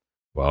started.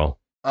 Wow.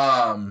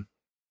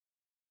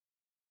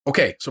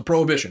 Okay, so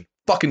prohibition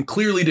fucking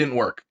clearly didn't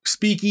work.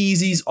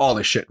 Speakeasies, all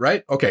this shit,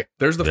 right? Okay,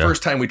 there's the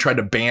first time we tried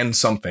to ban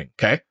something,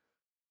 okay?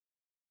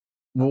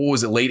 What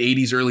was it, late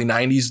 80s, early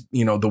 90s?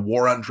 The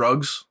war on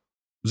drugs?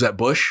 Was that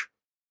Bush?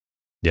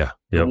 Yeah.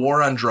 The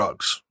war on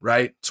drugs,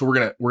 right? So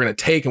we're gonna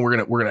take and we're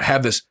gonna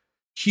have this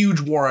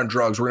huge war on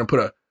drugs. We're gonna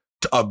put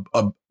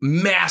a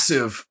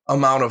massive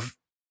amount of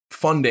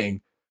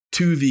funding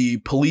to the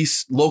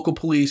police, local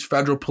police,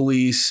 federal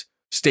police,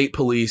 state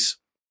police,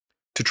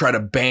 to try to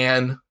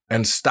ban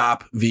and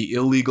stop the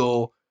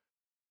illegal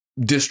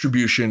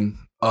distribution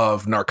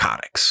of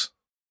narcotics.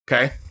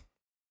 Okay.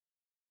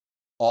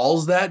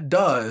 All that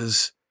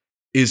does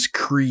is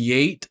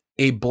create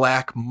a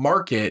black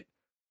market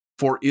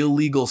for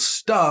illegal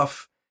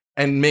stuff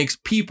and makes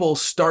people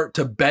start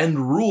to bend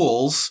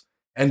rules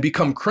and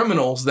become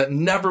criminals that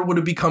never would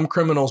have become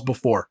criminals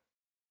before.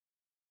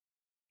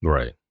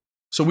 Right.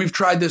 So we've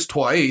tried this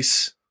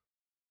twice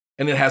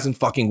and it hasn't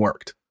fucking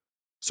worked.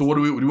 So what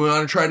do we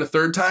want to try it a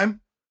third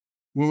time?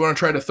 We want to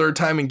try it a third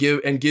time and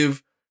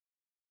give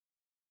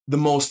the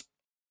most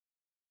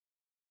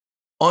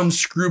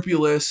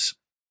unscrupulous,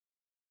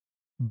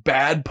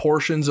 bad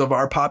portions of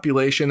our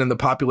population and the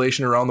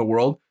population around the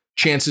world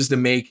chances to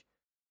make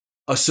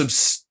a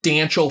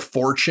substantial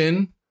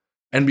fortune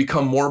and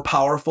become more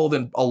powerful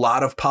than a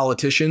lot of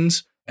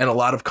politicians and a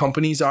lot of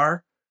companies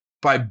are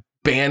by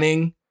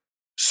banning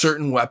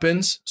certain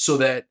weapons, so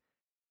that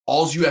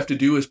all you have to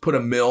do is put a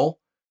mill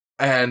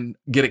and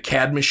get a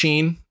CAD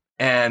machine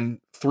and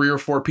 3 or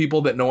 4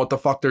 people that know what the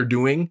fuck they're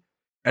doing,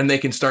 and they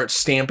can start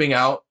stamping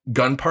out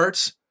gun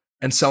parts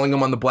and selling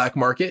them on the black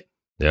market.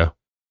 Yeah.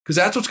 Because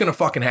that's what's going to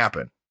fucking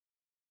happen.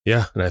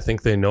 Yeah. And I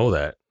think they know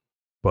that,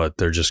 but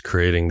they're just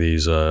creating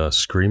these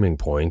screaming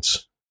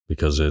points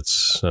because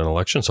it's an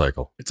election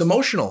cycle. It's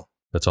emotional.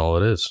 That's all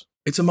it is.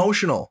 It's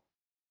emotional.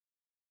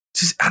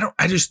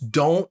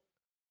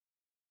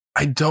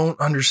 I don't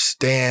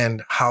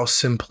understand how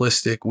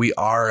simplistic we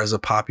are as a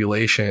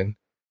population,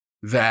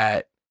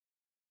 that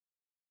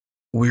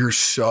we're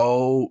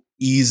so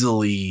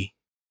easily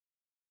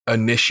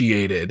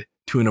initiated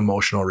to an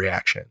emotional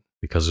reaction.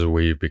 Because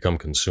we become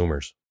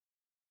consumers.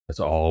 That's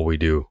all we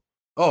do.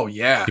 Oh,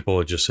 yeah. People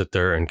would just sit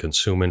there and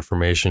consume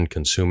information.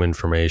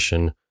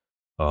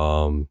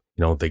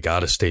 They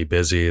got to stay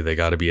busy. They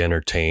got to be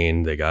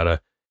entertained. They got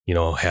to,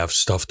 have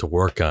stuff to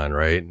work on,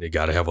 right? They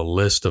got to have a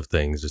list of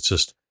things. It's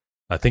just,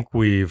 I think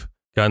we've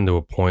gotten to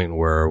a point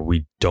where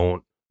we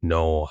don't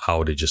know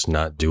how to just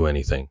not do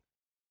anything.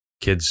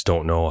 Kids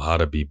don't know how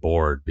to be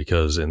bored,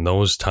 because in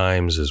those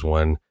times is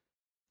when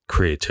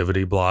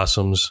creativity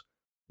blossoms,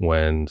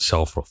 when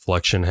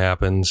self-reflection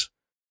happens,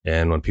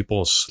 and when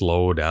people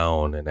slow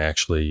down and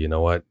actually, you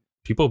know what,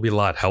 people will be a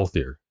lot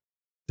healthier.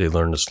 They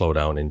learn to slow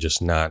down and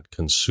just not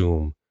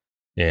consume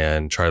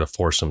and try to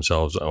force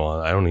themselves. Oh,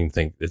 I don't even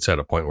think it's at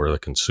a point where they're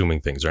consuming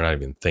things. They're not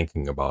even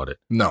thinking about it.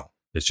 No.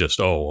 It's just,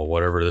 oh, well,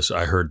 whatever this,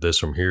 I heard this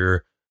from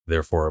here,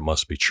 therefore it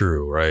must be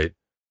true, right?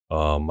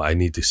 I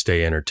need to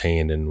stay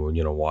entertained and,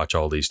 you know, watch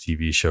all these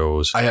TV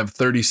shows. I have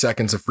 30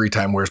 seconds of free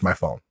time. Where's my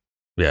phone?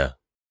 Yeah,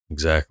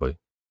 exactly.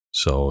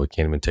 So I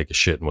can't even take a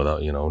shit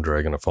without, you know,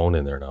 dragging a phone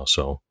in there now.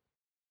 So,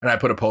 And I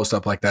put a post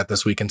up like that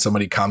this week, and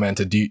somebody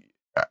commented,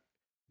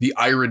 the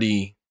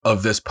irony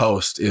of this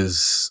post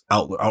is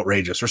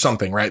outrageous or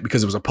something, right?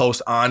 Because it was a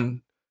post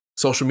on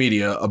social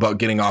media about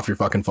getting off your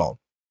fucking phone.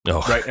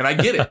 oh, Right. And I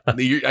get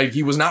it.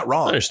 He was not I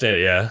wrong. understand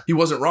it. Yeah. He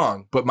wasn't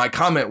wrong. But my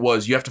comment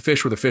was, you have to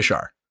fish where the fish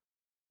are.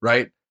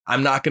 Right.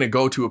 I'm not going to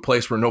go to a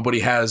place where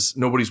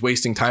nobody's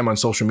wasting time on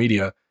social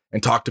media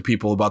and talk to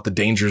people about the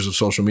dangers of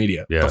social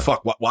media. Yeah. The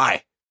fuck?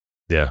 Why?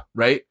 Yeah.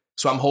 Right.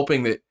 So I'm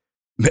hoping that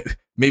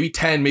maybe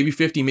 10, maybe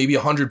 50, maybe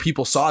 100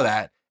 people saw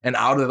that. And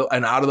out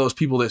of those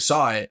people that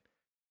saw it,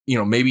 you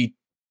know, maybe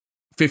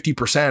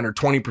 50% or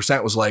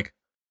 20% was like,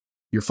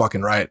 you're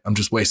fucking right. I'm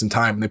just wasting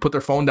time. And they put their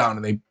phone down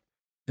and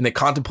they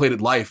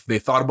contemplated life. They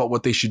thought about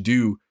what they should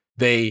do.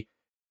 They,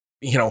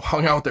 you know,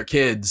 hung out with their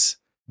kids.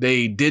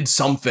 They did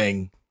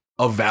something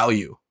of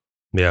value.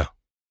 Yeah.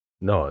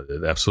 No,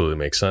 it absolutely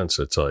makes sense.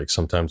 It's like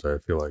sometimes I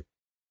feel like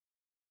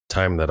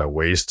time that I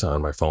waste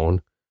on my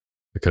phone,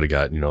 I could have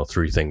got, you know,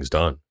 3 things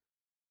done.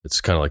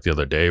 It's kind of like the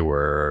other day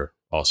where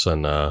all of a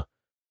sudden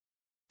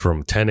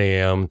from 10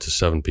 a.m. to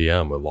 7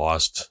 p.m., we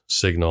lost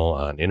signal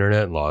on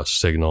internet, lost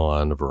signal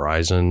on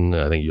Verizon.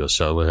 I think US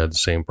Cellular had the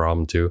same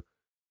problem too.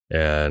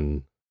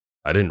 And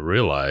I didn't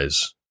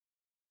realize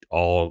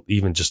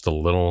even just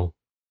the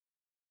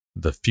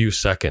few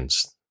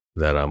seconds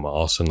that I'm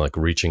all of a sudden like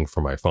reaching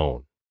for my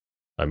phone.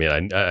 I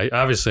mean, I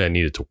obviously I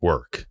needed to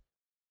work,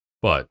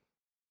 but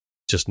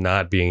just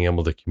not being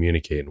able to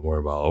communicate and worry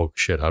about, oh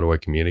shit, how do I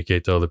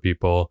communicate to other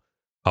people?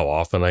 How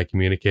often I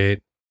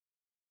communicate?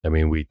 I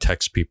mean, we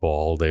text people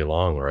all day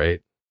long,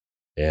 right?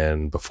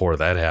 And before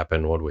that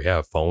happened, what do we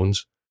have?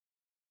 Phones.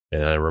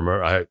 And I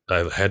remember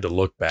I had to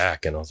look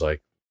back and I was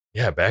like,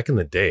 yeah, back in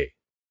the day,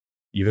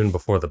 even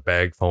before the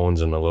bag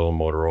phones and the little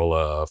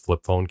Motorola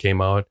flip phone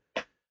came out,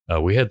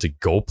 we had to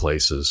go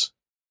places.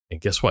 And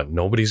guess what?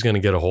 Nobody's going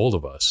to get a hold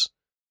of us.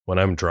 When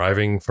I'm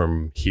driving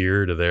from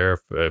here to there,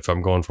 if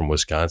I'm going from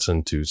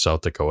Wisconsin to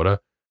South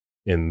Dakota,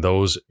 in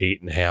those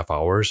 8.5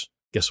 hours,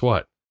 guess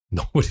what?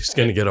 Nobody's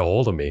going to get a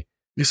hold of me.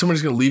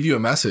 Somebody's going to leave you a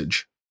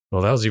message.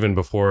 Well, that was even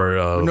before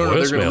they're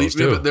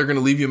going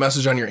to leave you a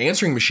message on your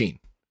answering machine.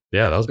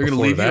 Yeah, that was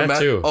before that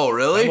too. Oh,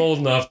 really? I'm old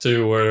enough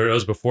to where it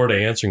was before the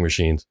answering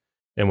machines.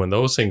 And when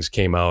those things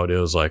came out, it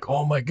was like,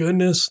 oh my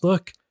goodness,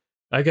 look,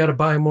 I got to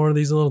buy more of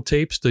these little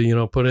tapes to, you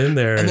know, put in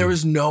there. And there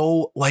was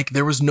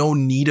no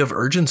need of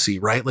urgency,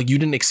 right? Like you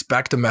didn't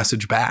expect a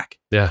message back.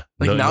 Yeah.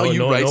 Like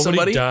you write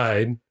somebody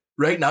died.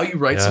 Right now you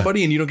write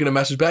somebody and you don't get a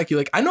message back. You're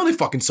like, I know they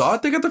fucking saw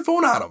it. They got their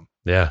phone on them.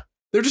 Yeah.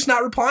 They're just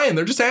not replying.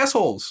 They're just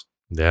assholes.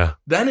 Yeah.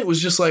 Then it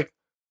was just like,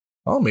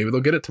 oh, maybe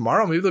they'll get it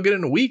tomorrow. Maybe they'll get it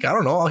in a week. I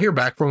don't know. I'll hear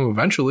back from them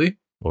eventually.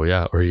 Oh,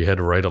 yeah. Or you had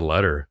to write a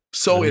letter.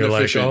 So and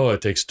inefficient. Like, oh,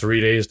 it takes 3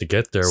 days to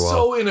get there. Well,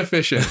 so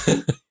inefficient.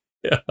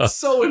 yeah.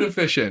 So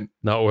inefficient.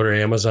 Not order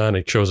Amazon.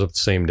 It shows up the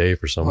same day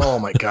for some. Oh,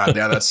 my God.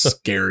 Yeah, that's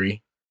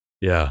scary.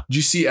 Yeah. Did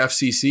you see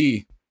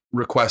FCC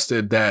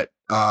requested that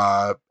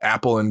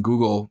Apple and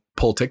Google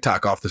pull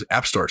TikTok off the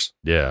app stores?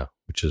 Yeah.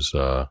 Which is,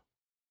 I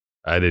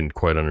didn't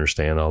quite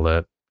understand all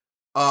that.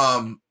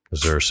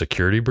 Is there a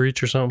security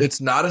breach or something?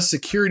 It's not a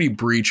security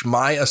breach.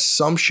 My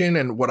assumption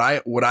and what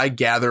I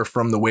gather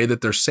from the way that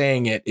they're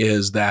saying it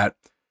is that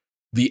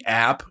the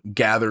app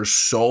gathers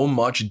so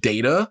much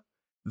data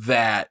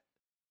that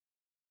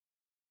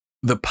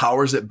the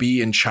powers that be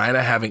in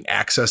China having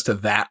access to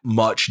that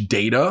much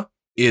data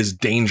is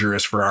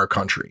dangerous for our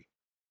country.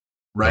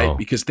 Right? Oh.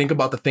 Because think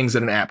about the things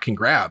that an app can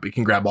grab. It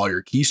can grab all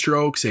your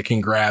keystrokes. It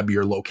can grab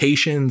your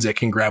locations. It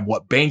can grab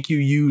what bank you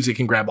use. It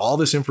can grab all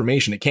this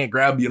information. It can't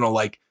grab,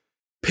 like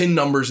PIN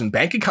numbers and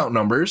bank account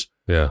numbers.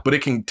 Yeah. But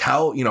it can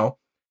tell,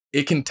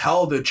 it can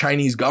tell the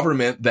Chinese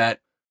government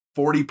that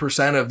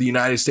 40% of the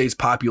United States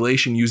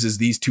population uses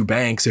these 2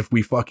 banks. If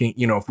we fucking,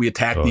 if we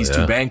attack these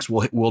 2 banks,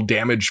 we'll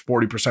damage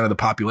 40% of the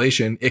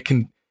population. It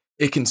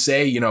can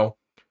say,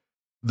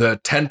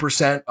 the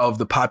 10% of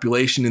the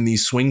population in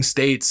these swing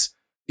states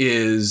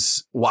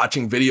is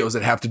watching videos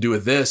that have to do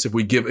with this. If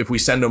we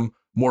send them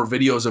more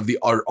videos of the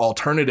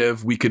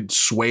alternative, we could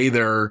sway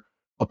their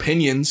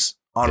opinions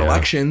on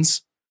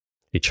elections.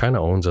 Hey, China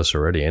owns us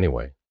already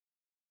anyway.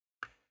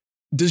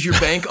 Does your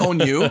bank own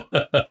you?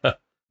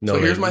 No, so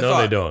here's my thought.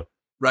 No, they don't.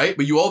 Right?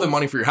 But you owe them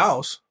money for your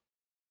house.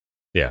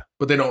 Yeah.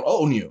 But they don't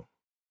own you.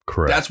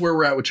 Correct. That's where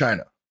we're at with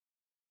China.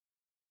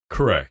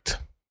 Correct.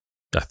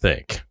 I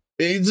think.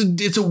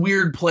 It's a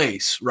weird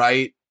place,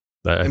 right?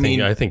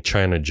 I think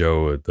China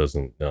Joe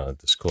doesn't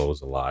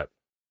disclose a lot.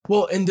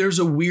 Well, and there's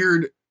a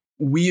weird,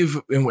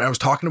 and I was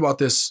talking about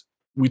this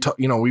we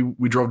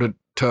drove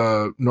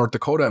to North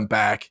Dakota and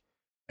back,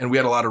 and we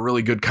had a lot of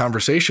really good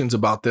conversations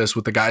about this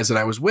with the guys that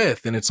I was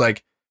with. And it's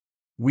like,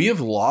 we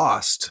have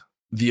lost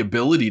the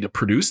ability to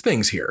produce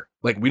things here.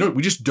 Like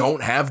we just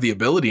don't have the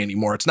ability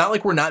anymore. It's not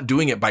like we're not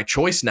doing it by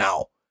choice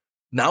now.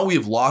 Now we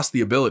have lost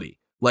the ability.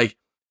 Like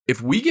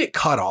if we get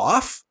cut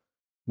off,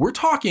 we're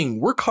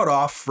cut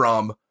off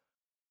from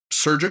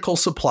surgical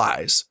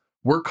supplies.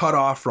 We're cut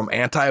off from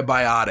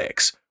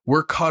antibiotics.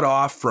 We're cut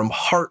off from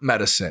heart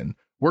medicine.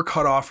 We're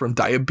cut off from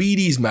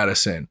diabetes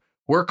medicine.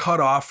 We're cut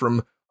off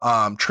from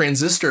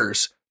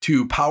transistors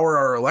to power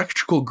our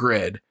electrical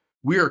grid.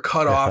 We are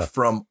cut off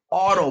from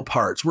auto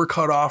parts. We're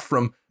cut off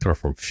from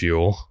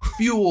fuel.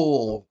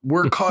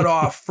 We're cut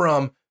off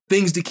from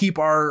things to keep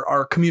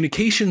our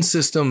communication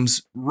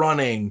systems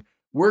running.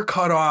 We're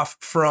cut off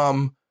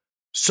from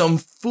some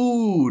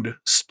food,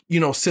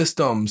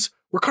 systems.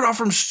 We're cut off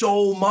from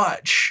so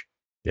much.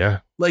 Yeah.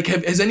 Like,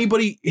 has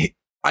anybody,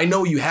 I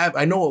know you have,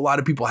 I know a lot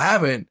of people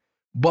haven't,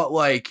 but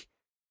like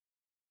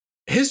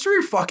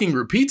history fucking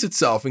repeats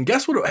itself. And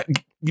guess what?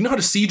 You know how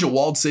to siege a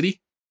walled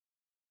city?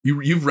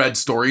 You've read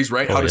stories,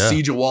 right? How to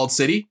siege a walled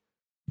city?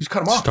 You just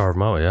cut them off. Starve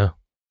them out, yeah.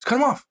 Just cut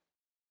them off.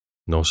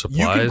 No supplies.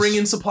 You can bring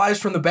in supplies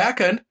from the back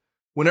end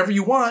whenever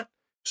you want.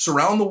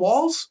 Surround the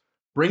walls,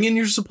 bring in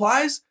your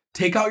supplies,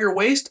 take out your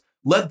waste,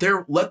 let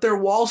their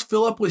walls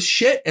fill up with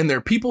shit, and their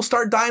people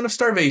start dying of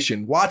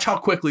starvation. Watch how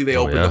quickly they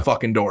open the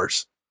fucking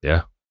doors.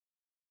 Yeah.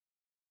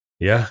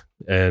 Yeah.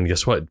 And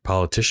guess what?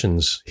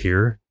 Politicians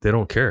here, they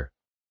don't care.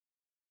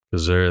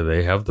 Because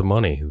they have the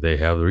money, they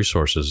have the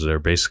resources. They're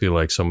basically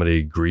like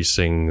somebody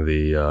greasing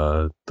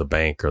the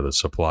bank or the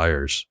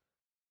suppliers,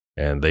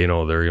 and they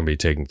know they're going to be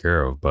taken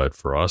care of. But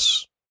for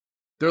us,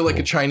 they're like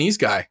a Chinese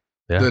guy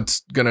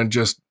that's going to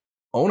just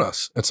own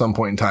us at some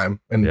point in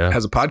time and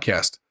has a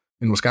podcast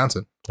in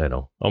Wisconsin. I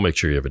know. I'll make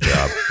sure you have a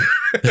job.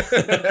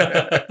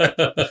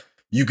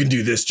 You can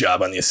do this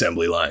job on the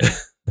assembly line.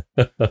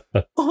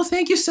 Oh,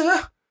 thank you,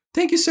 sir.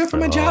 Thank you, sir, for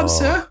my job,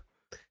 sir.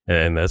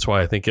 And that's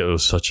why I think it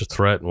was such a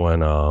threat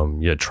when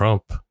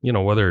Trump,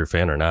 whether you're a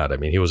fan or not, I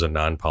mean, he was a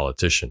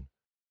non-politician.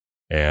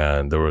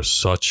 And there was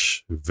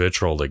such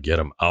vitriol to get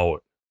him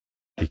out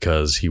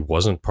because he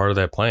wasn't part of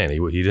that plan.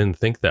 He didn't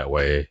think that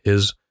way.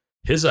 His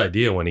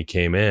idea when he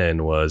came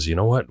in was, you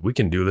know what, we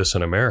can do this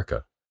in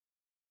America.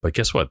 But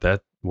guess what?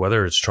 That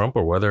whether it's Trump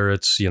or whether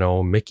it's,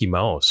 Mickey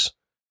Mouse,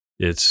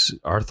 it's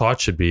our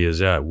thought should be is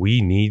that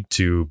we need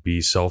to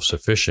be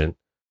self-sufficient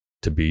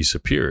to be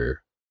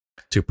superior,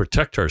 to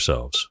protect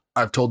ourselves.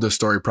 I've told this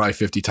story probably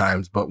 50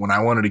 times, but when I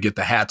wanted to get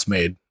the hats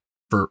made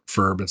for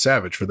Urban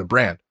Savage, for the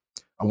brand,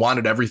 I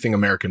wanted everything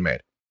American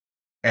made.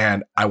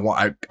 And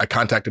I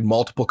contacted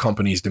multiple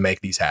companies to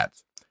make these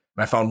hats.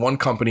 And I found one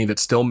company that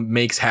still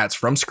makes hats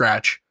from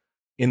scratch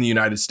in the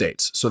United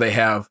States. So they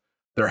have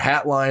their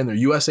hat line, their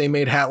USA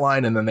made hat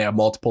line, and then they have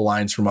multiple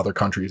lines from other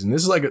countries. And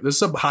this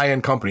is a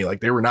high-end company. Like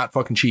they were not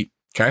fucking cheap.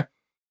 Okay.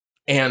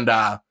 And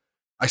I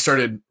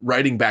started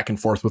writing back and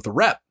forth with the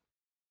rep.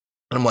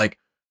 And I'm like,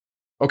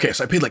 okay,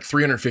 so I paid like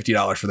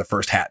 $350 for the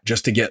first hat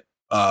just to get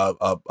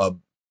a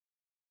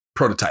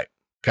prototype.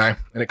 Okay.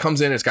 And it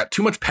comes in, it's got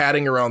too much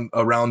padding around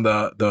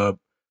the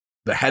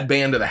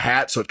headband of the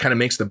hat. So it kind of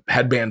makes the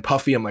headband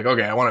puffy. I'm like,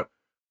 okay, I want to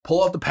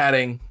pull out the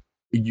padding.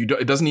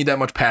 It doesn't need that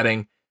much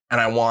padding.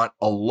 And I want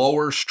a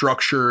lower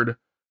structured,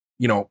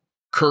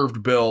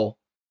 curved bill.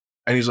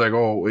 And he's like,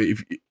 oh,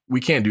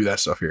 we can't do that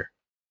stuff here.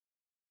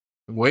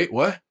 Wait,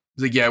 what?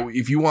 He's like, yeah,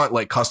 if you want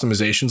like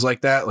customizations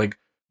like that, like,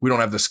 we don't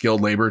have the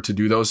skilled labor to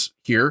do those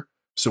here.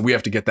 So we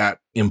have to get that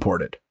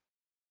imported.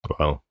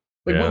 Wow.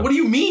 Like, what do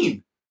you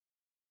mean?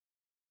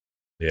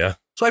 Yeah.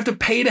 So I have to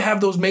pay to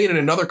have those made in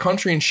another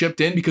country and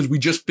shipped in because we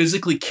just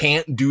physically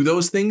can't do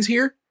those things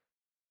here?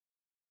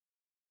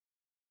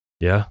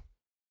 Yeah.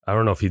 I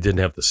don't know if he didn't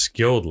have the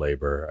skilled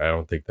labor. I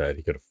don't think that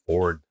he could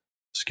afford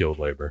skilled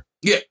labor.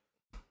 Yeah.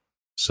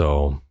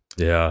 So,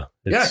 yeah.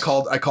 I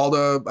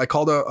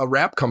called a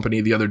wrap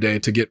company the other day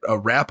to get a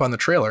wrap on the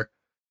trailer.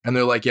 And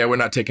they're like, yeah, we're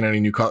not taking any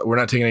new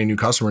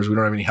customers. We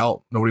don't have any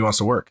help. Nobody wants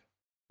to work.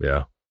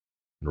 Yeah.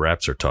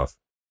 Wraps are tough.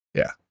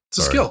 Yeah. It's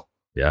a skill.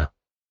 Yeah.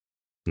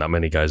 Not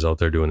many guys out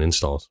there doing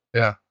installs.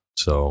 Yeah.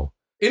 So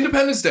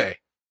Independence Day.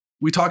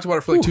 We talked about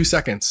it for like 2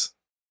 seconds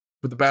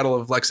with the Battle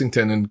of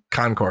Lexington and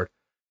Concord.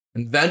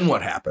 And then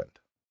what happened?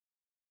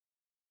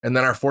 And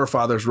then our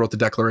forefathers wrote the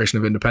Declaration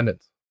of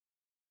Independence.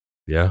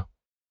 Yeah.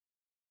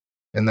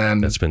 And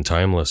then it's been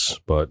timeless,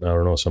 but I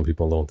don't know. Some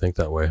people don't think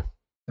that way.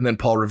 And then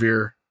Paul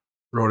Revere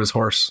rode his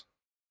horse.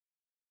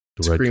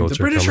 The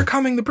British are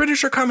coming. The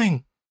British are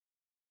coming.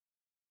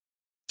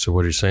 So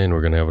what are you saying?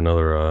 We're going to have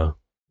another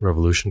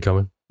revolution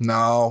coming?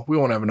 No, we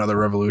won't have another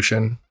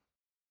revolution.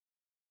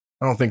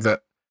 I don't think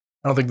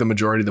the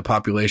majority of the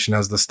population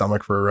has the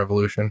stomach for a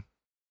revolution.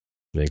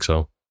 Think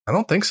so? I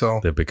don't think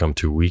so. They've become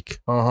too weak.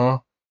 Uh-huh.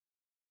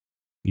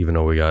 Even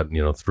though we got,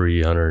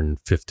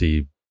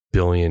 350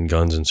 billion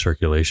guns in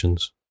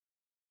circulations.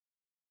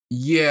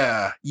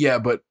 Yeah,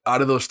 but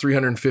out of those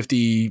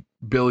 350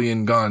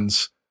 billion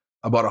guns,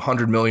 about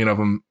 100 million of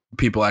them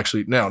people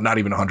actually, no, not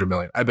even 100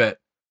 million. I bet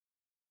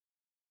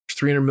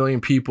 300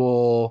 million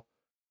people,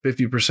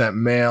 50%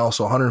 male,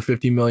 so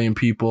 150 million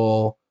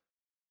people.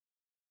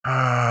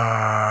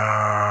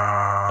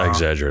 I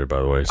exaggerated, by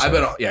the way. I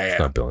bet. It's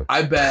not billion.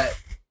 I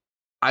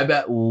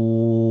bet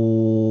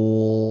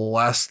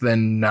less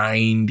than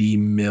 90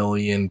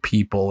 million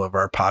people of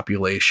our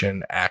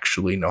population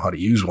actually know how to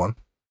use one.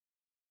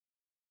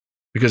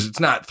 Because it's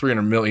not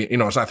 300 million,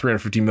 it's not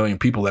 350 million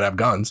people that have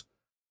guns.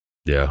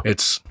 Yeah.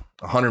 It's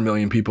 100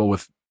 million people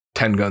with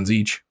 10 guns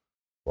each.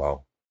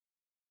 Wow.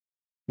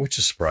 Which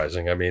is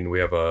surprising. I mean, we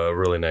have a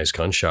really nice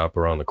gun shop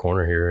around the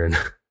corner here, and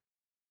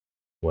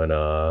when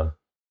the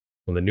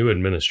new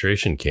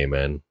administration came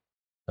in,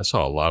 I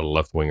saw a lot of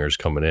left-wingers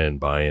coming in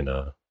buying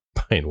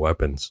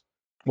weapons.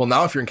 Well,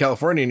 now if you're in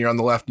California and you're on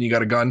the left and you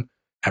got a gun,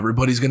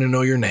 everybody's going to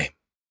know your name.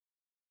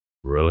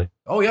 Really?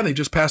 Oh yeah, they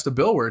just passed a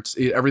bill where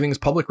everything's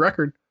public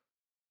record.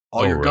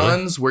 All your really?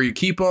 guns, where you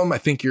keep them. I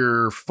think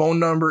your phone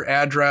number,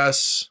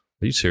 address.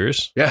 Are you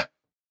serious? Yeah.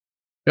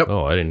 Yep.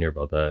 Oh, I didn't hear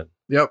about that.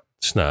 Yep.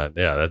 It's not.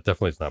 Yeah, that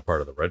definitely is not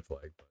part of the red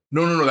flag.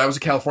 No. That was a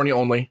California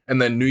only.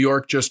 And then New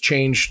York just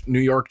changed.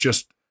 New York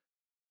just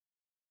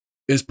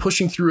is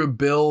pushing through a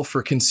bill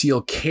for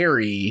concealed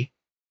carry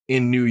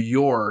in New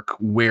York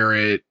where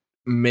it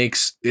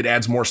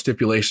adds more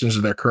stipulations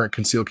to their current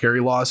concealed carry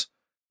laws,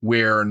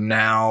 where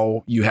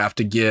now you have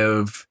to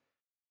give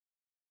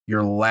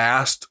your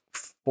last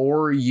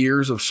 4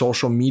 years of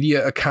social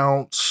media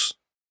accounts,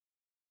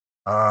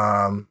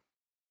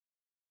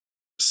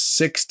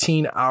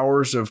 16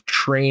 hours of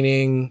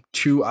training,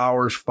 2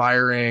 hours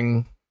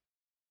firing,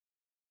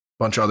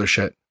 bunch of other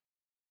shit.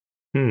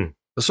 The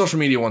social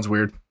media one's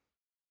weird.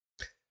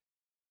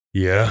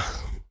 Yeah.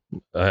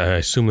 I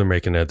assume they're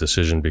making that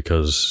decision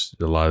because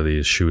a lot of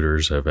these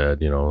shooters have had,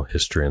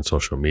 history on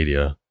social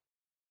media.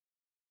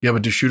 Yeah,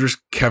 but do shooters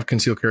have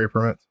concealed carry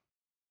permits?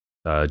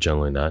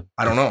 Generally not.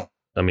 I don't know.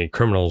 I mean,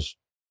 criminals,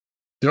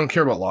 They don't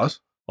care about laws.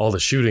 all the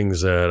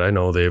shootings that I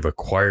know, they've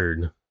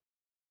acquired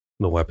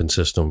the weapon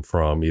system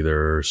from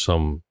either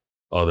some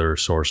other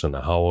source in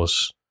the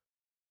house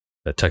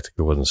that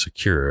technically wasn't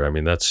secure. I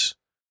mean, that's, to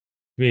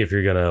me, if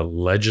you're going to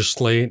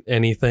legislate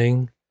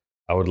anything,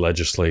 I would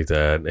legislate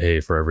that, hey,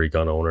 for every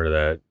gun owner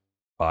that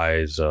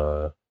buys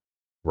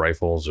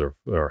rifles or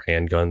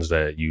handguns,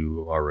 that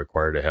you are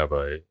required to have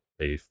a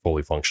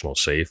fully functional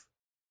safe.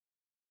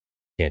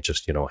 You can't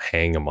just,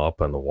 hang them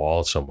up on the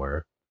wall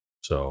somewhere.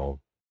 So,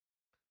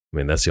 I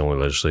mean, that's the only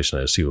legislation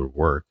I see would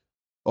work.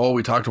 Oh,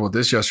 we talked about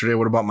this yesterday.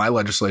 What about my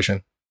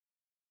legislation?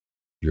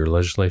 Your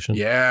legislation?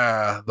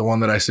 Yeah, the one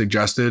that I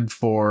suggested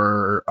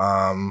for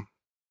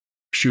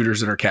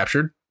shooters that are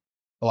captured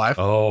alive.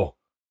 Oh,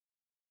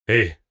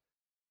 hey,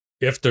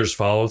 if there's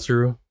follow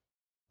through,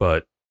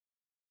 but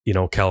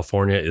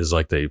California is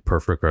like the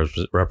perfect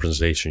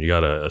representation. You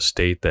got a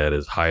state that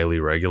is highly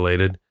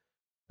regulated.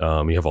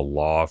 You have a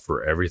law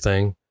for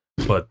everything,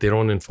 but they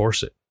don't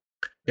enforce it.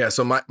 Yeah.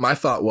 So my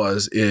thought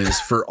is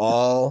for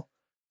all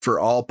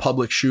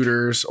public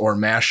shooters or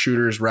mass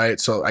shooters, right?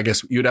 So I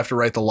guess you'd have to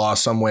write the law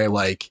some way,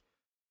 like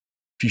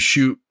if you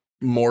shoot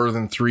more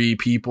than 3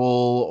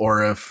 people,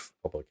 or if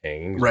Public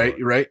hangings.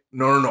 right.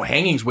 No.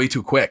 Hanging's way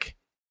too quick.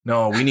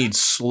 No, we need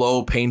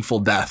slow, painful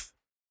death.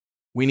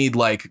 We need,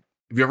 like,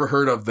 have you ever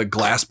heard of the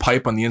glass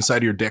pipe on the inside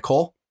of your dick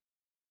hole?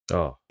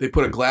 Oh, They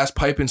put a glass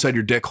pipe inside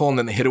your dick hole and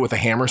then they hit it with a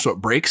hammer so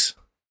it breaks.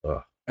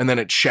 Ugh. And then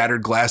it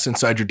shattered glass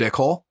inside your dick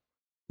hole.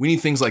 We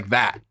need things like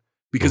that.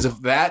 Because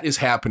if that is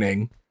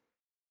happening,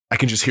 I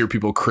can just hear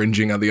people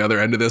cringing on the other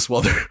end of this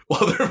while they're I'm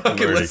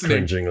fucking already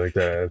listening. cringing like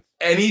that.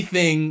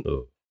 Anything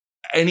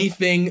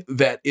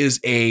that is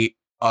a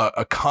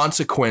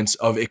consequence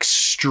of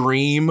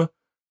extreme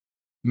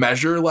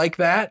measure like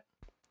that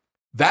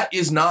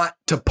is not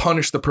to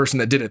punish the person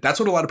that did it. That's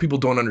what a lot of people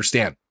don't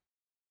understand.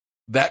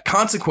 That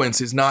consequence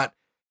is not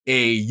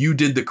you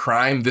did the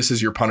crime, this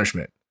is your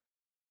punishment.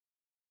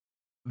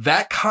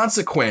 That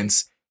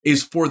consequence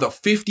is for the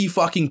 50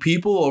 fucking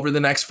people over the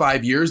next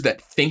 5 years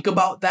that think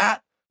about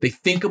that. They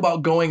think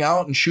about going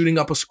out and shooting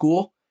up a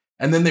school,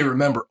 and then they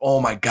remember, oh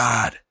my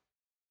God,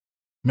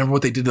 remember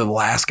what they did to the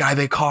last guy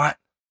they caught?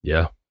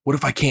 Yeah. What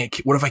if I can't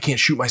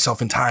shoot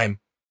myself in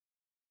time?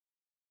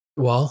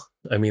 Well,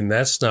 I mean,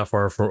 that's not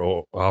far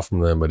off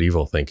from the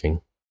medieval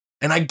thinking.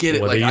 And I get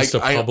it. Well, like they used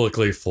to I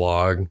publicly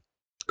flog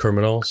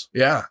criminals,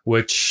 yeah.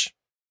 which,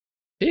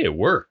 hey, it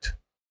worked.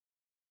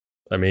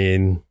 I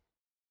mean,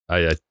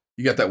 I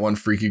You got that one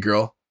freaky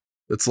girl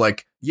that's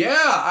like, yeah,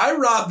 I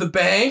robbed the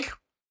bank.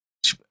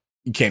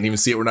 You can't even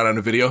see it. We're not on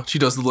a video. She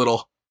does the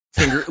little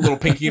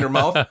pinky in her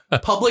mouth.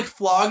 Public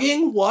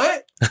flogging?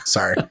 What?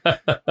 Sorry.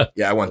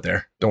 Yeah, I went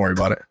there. Don't worry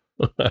about it.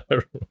 I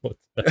don't know what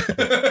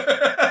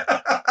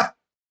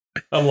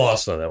I'm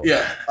lost on that one.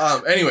 Yeah.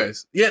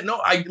 Anyways. Yeah, no,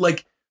 I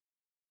like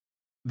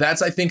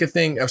that's, I think, a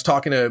thing. I was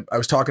talking to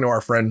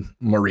our friend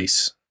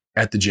Maurice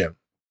at the gym,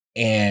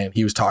 and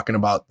he was talking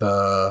about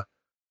I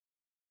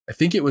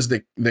think it was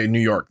the New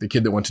York, the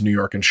kid that went to New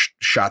York and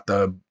shot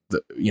the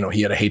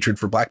he had a hatred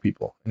for black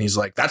people. And he's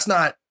like, that's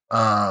not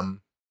a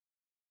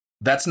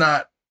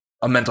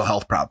mental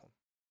health problem.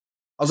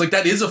 I was like,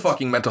 that is a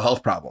fucking mental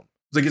health problem.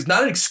 It's like, it's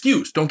not an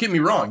excuse. Don't get me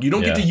wrong. You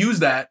don't get to use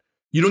that.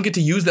 You don't get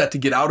to use that to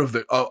get out of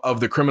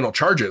the criminal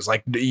charges.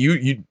 Like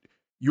you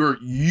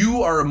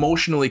are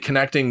emotionally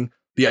connecting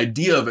the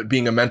idea of it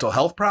being a mental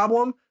health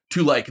problem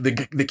to like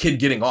the kid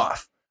getting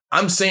off.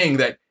 I'm saying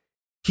that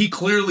he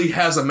clearly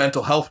has a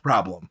mental health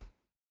problem.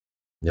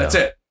 Yeah. That's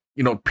it.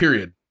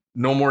 Period.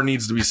 No more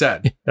needs to be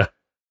said.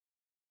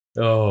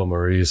 Oh,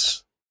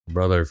 Maurice,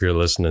 brother, if you're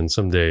listening,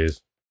 some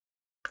days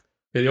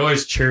he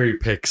always cherry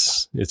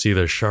picks. It's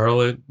either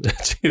Charlotte.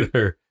 It's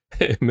either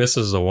it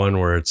misses the one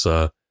where it's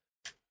the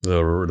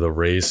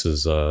race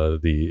is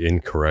the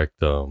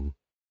incorrect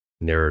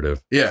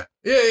narrative. Yeah.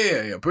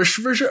 For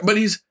sure. But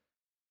he's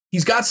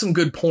got some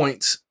good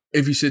points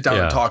if you sit down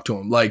and talk to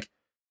him. Like,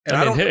 and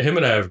I mean, him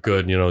and I have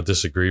good,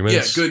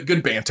 disagreements. Yeah,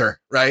 good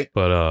banter, right?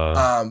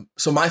 But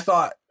so my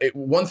thought,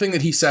 one thing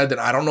that he said that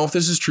I don't know if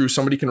this is true.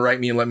 Somebody can write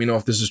me and let me know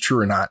if this is true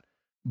or not.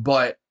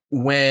 But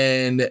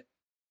when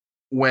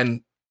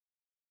the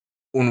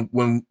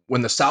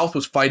South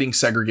was fighting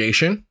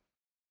segregation,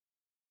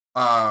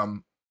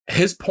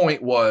 his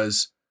point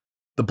was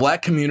the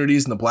black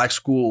communities and the black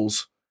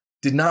schools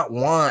did not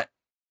want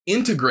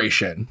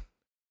integration.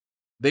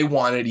 They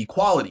wanted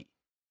equality.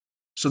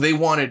 So they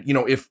wanted,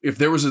 if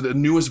there was the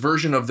newest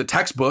version of the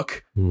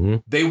textbook,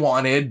 they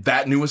wanted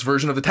that newest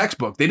version of the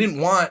textbook. They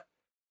didn't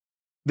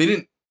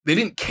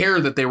care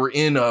that they were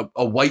in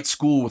a white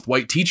school with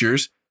white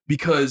teachers,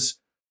 because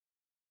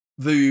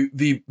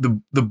the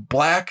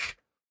black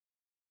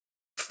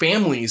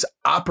families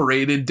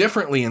operated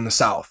differently in the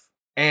South.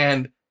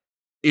 And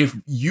if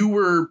you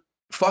were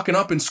fucking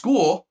up in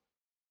school,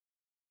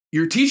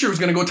 your teacher was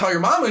going to go tell your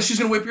mama and she's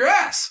going to whip your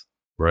ass.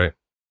 Right.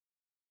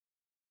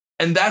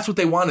 And that's what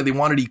they wanted. They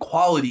wanted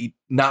equality,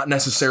 not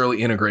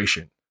necessarily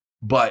integration.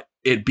 But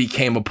it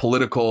became a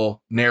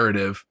political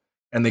narrative,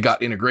 and they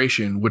got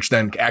integration, which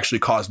then actually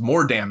caused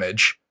more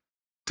damage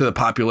to the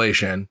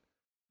population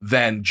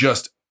than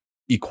just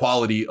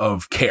equality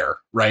of care,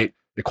 right?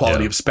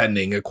 Equality of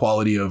spending,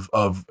 equality of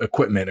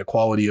equipment,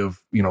 equality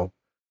of,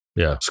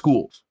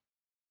 schools.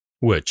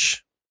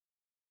 Which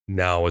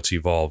now it's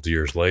evolved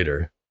years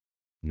later.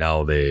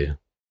 Now they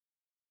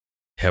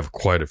have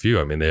quite a few.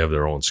 I mean, they have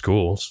their own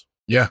schools.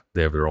 Yeah.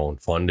 They have their own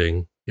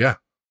funding. Yeah.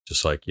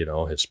 Just like,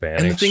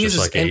 Hispanics, just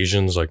like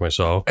Asians like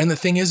myself. And the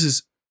thing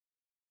is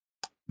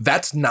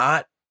that's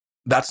not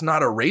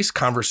a race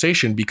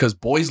conversation, because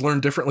boys learn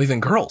differently than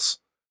girls.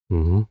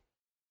 Mm-hmm.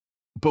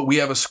 But we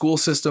have a school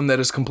system that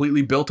is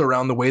completely built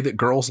around the way that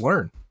girls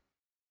learn.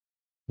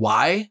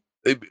 Why?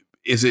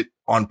 Is it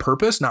on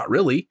purpose? Not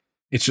really.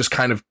 It's just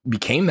kind of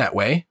became that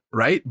way,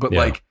 right? But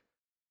like,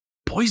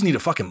 boys need to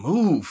fucking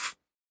move.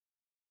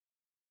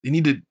 They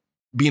need to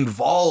be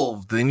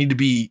involved. They need to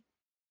be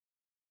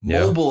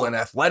mobile and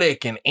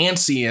athletic and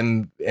antsy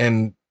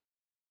and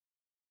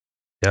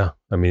yeah.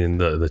 I mean,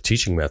 the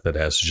teaching method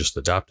has to just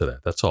adopt to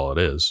that. That's all it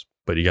is.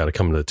 But you got to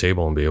come to the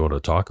table and be able to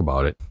talk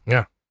about it.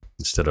 Yeah.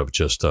 Instead of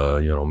just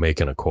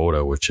making a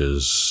quota, which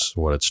is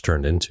what it's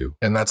turned into.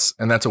 And that's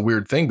a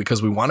weird thing,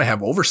 because we want to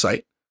have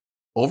oversight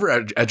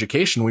over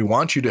education. We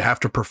want you to have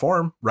to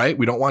perform, right?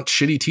 We don't want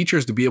shitty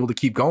teachers to be able to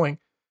keep going.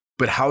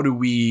 But how do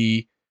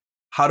we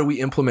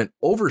implement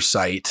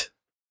oversight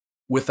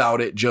without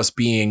it just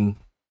being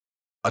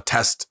a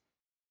test,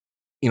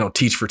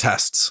 teach for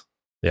tests?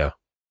 Yeah.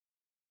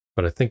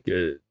 But I think,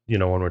 when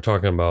we're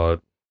talking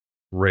about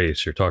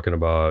race, you're talking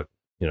about,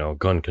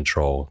 gun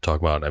control,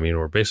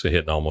 we're basically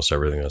hitting almost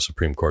everything the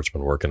Supreme Court's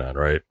been working on,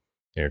 right?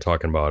 And you're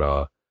talking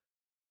about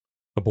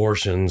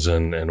abortions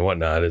and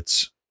whatnot.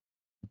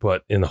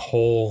 But in the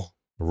whole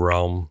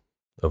realm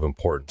of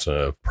importance and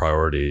of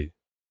priority,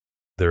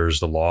 there's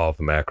the law of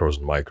the macros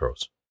and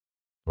micros,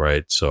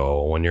 right?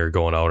 So when you're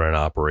going out on an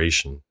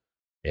operation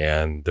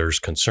and there's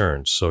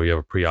concerns, so you have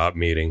a pre-op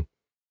meeting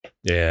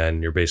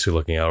and you're basically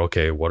looking at,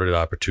 okay, what are the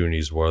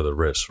opportunities? What are the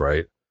risks,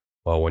 right?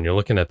 Well, when you're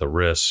looking at the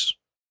risks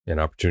and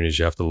opportunities,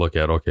 you have to look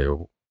at, okay,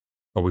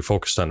 are we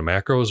focused on the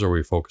macros or are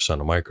we focused on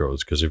the micros?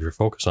 Because if you're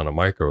focused on the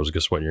micros,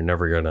 guess what? You're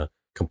never going to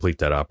complete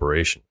that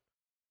operation.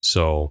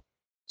 So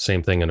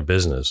same thing in a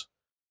business.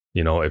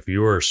 If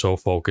you are so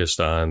focused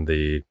on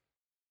the,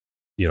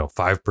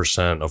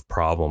 5% of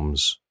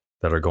problems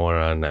that are going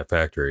on in that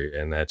factory,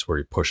 and that's where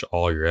you push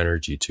all your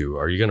energy to,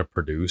 are you going to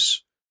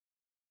produce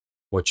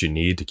what you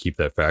need to keep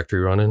that factory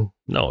running?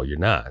 No, you're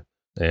not.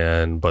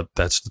 But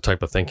that's the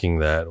type of thinking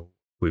that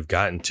we've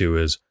gotten to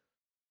is,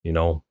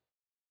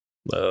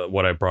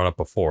 what I brought up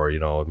before,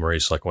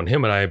 Maurice, like when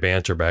him and I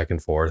banter back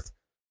and forth,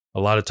 a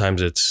lot of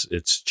times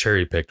it's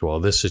cherry picked. Well,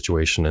 this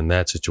situation and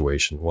that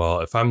situation. Well,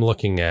 if I'm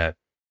looking at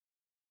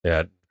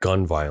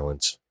gun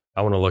violence,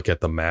 I want to look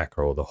at the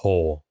macro, the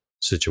whole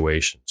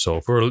situation. So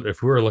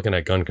if we were looking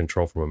at gun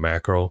control from a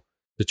macro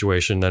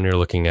situation, then you're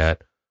looking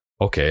at,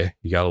 okay,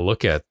 you got to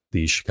look at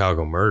the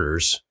Chicago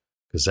murders,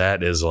 because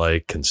that is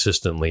like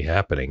consistently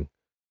happening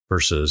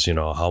versus,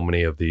 how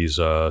many of these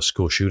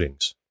school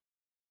shootings.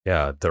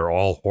 Yeah, they're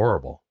all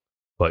horrible,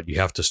 but you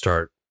have to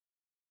start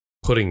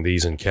putting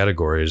these in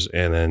categories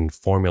and then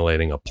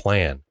formulating a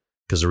plan,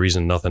 because the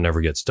reason nothing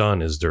ever gets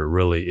done is there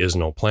really is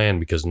no plan,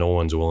 because no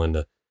one's willing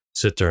to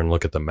sit there and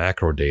look at the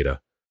macro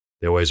data.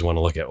 They always want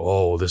to look at,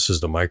 oh, this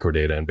is the micro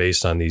data. And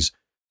based on these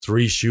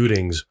 3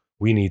 shootings,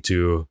 we need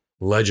to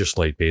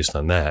legislate based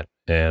on that.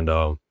 And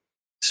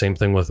same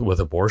thing with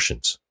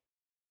abortions.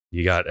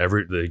 You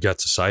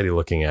got society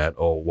looking at,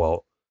 oh,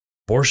 well,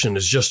 abortion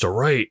is just a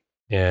right.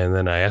 And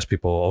then I ask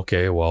people,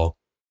 okay, well,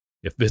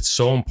 if it's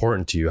so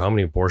important to you, how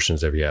many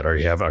abortions have you had? Are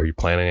you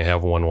planning to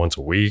have one once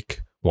a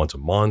week, once a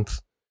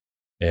month?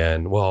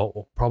 And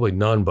well, probably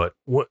none, but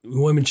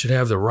women should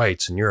have the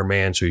rights, and you're a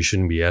man, so you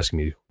shouldn't be asking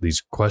me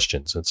these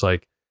questions. It's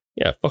like,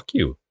 yeah, fuck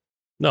you.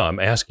 No, I'm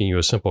asking you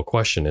a simple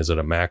question. Is it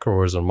a macro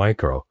or is it a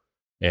micro?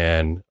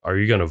 And are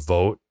you going to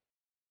vote?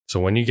 So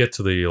when you get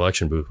to the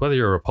election booth, whether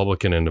you're a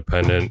Republican,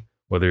 independent,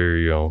 whether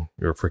you're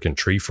a freaking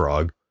tree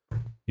frog,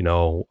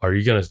 are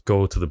you going to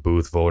go to the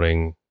booth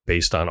voting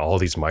based on all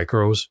these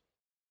micros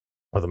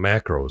or the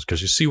macros?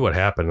 Because you see what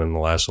happened in the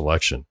last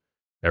election.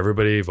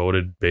 Everybody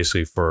voted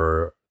basically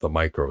for the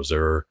micros.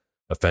 They're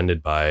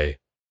offended by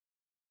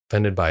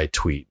a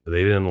tweet.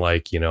 They didn't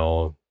like,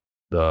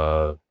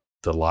 the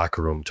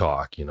locker room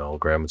talk,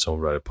 grabbing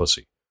someone by the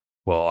pussy.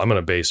 Well, I'm going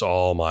to base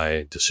all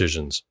my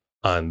decisions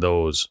on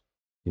those,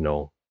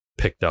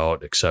 picked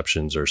out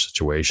exceptions or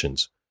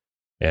situations.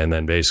 And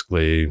then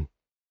basically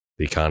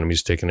the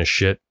economy's taking a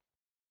shit.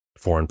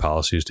 Foreign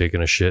policy is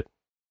taking a shit.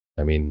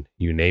 I mean,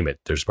 you name it.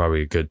 There's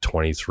probably a good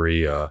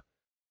 23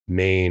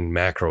 main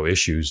macro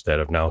issues that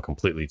have now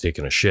completely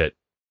taken a shit.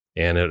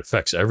 And it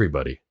affects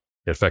everybody.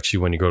 It affects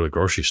you when you go to the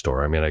grocery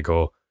store. I mean, I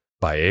go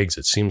buy eggs.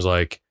 It seems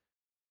like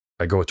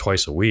I go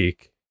twice a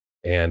week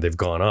and they've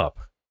gone up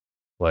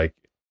like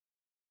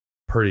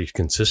pretty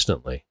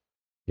consistently.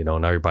 Now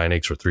you're buying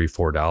eggs for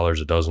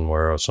 $3-4 a dozen,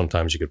 where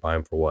sometimes you could buy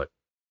them for what?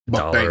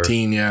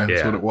 $1.19, yeah.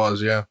 That's what it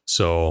was, yeah.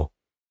 So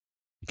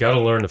you got to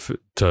learn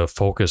to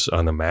focus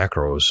on the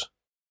macros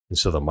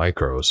instead of the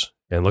micros,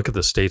 and look at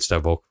the states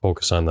that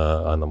focus on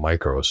the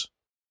micros.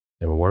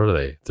 And what are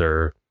they?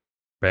 They're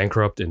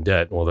bankrupt in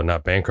debt. Well, they're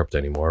not bankrupt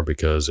anymore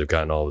because they've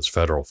gotten all this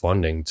federal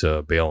funding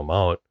to bail them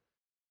out.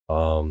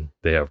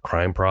 They have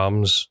crime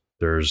problems.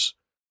 There's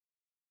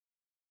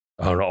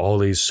all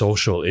these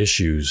social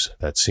issues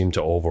that seem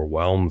to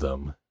overwhelm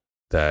them,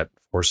 that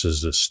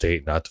forces the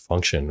state not to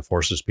function,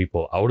 forces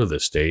people out of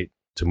the state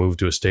to move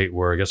to a state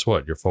where, guess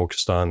what? You're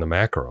focused on the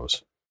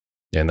macros.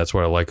 And that's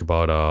what I like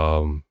about,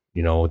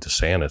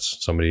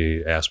 DeSantis.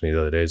 Somebody asked me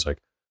the other day, it's like,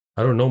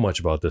 I don't know much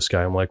about this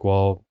guy. I'm like,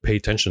 well, pay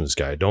attention to this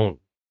guy. Don't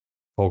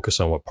focus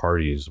on what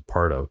party he's a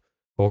part of.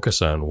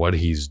 Focus on what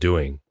he's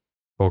doing.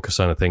 Focus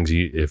on the things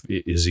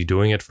is he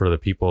doing it for the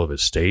people of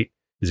his state?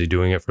 Is he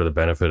doing it for the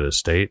benefit of the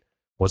state?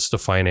 What's the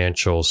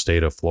financial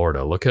state of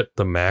Florida? Look at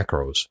the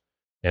macros.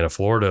 And if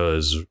Florida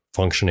is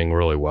functioning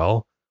really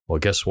well,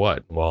 guess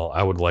what? Well,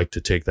 I would like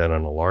to take that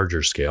on a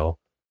larger scale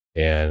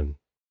and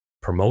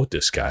promote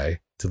this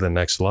guy to the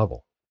next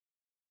level.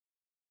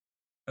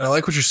 And I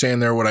like what you're saying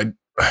there. What I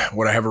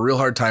have a real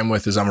hard time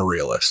with is I'm a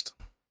realist.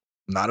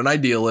 I'm not an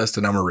idealist,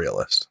 and I'm a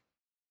realist.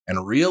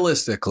 And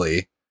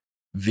realistically,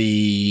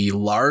 the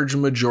large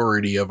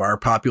majority of our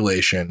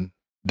population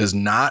does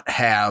not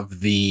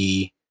have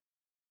the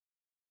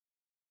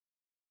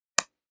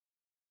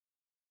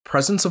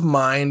presence of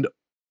mind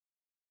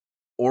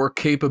or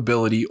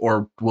capability,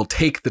 or will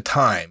take the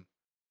time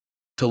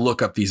to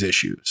look up these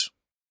issues.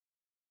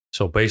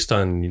 So based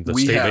on the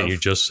statement you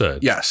just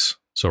said. Yes.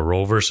 So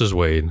Roe versus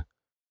Wade.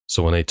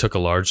 So when they took a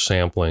large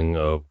sampling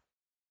of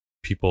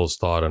people's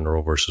thought on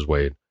Roe versus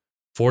Wade,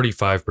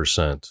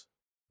 45% of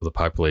the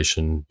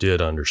population did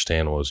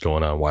understand what was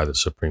going on, why the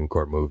Supreme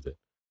Court moved it.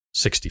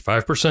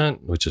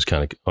 65%, which is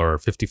or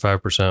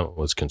 55%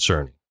 was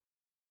concerning.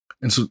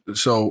 And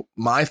so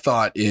my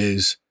thought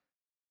is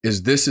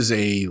this is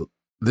a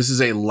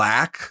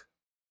lack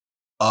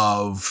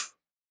of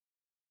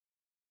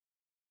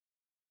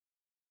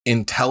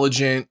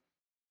intelligent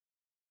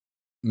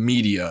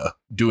media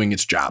doing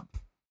its job,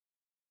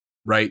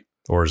 right?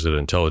 Or is it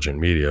intelligent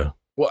media?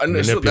 Well,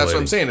 and so that's what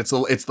I'm saying. It's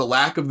the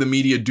lack of the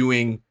media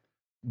doing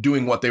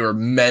what they were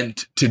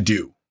meant to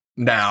do.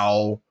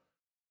 Now,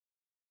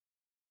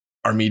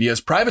 our media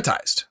is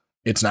privatized.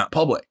 It's not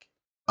public.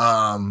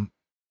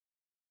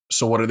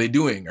 So what are they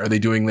doing? Are they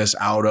doing this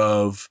out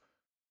of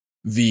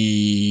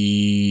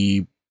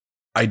the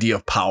idea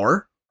of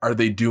power? Are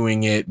they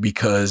doing it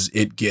because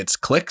it gets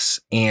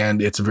clicks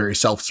and it's very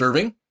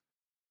self-serving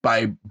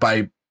by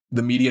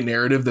the media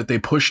narrative that they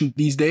push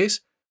these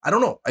days? I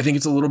don't know. I think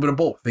it's a little bit of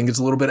both. I think it's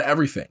a little bit of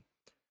everything.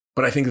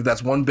 But I think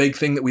that's one big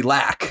thing that we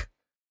lack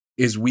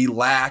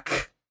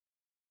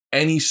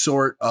any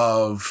sort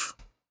of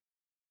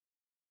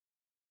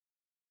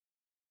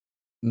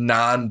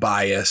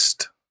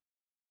non-biased,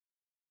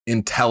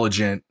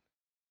 intelligent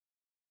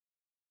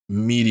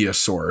media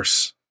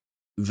source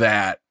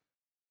that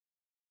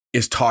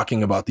is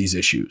talking about these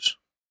issues.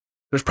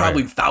 There's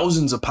probably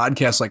thousands of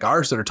podcasts like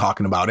ours that are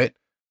talking about it,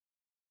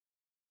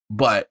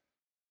 but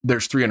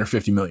there's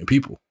 350 million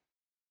people.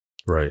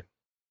 Right.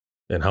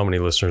 And how many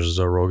listeners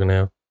does Rogan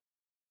have?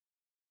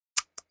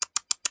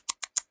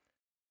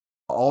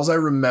 All I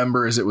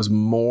remember is it was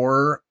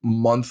more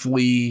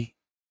monthly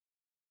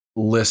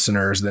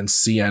listeners than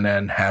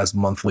CNN has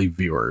monthly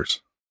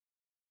viewers.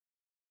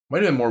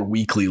 Might have been more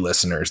weekly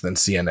listeners than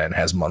CNN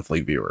has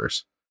monthly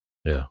viewers.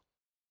 Yeah.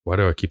 Why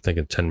do I keep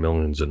thinking 10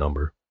 million is a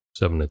number?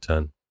 7 to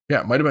 10.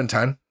 Yeah, it might have been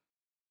 10.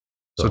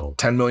 So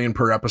 10 million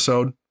per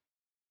episode.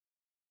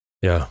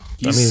 Yeah.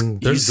 He's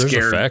there's a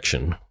scared.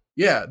 faction.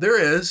 Yeah, there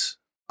is.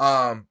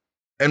 And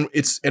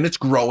it's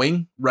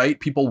growing, right?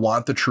 People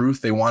want the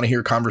truth. They want to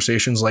hear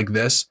conversations like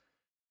this.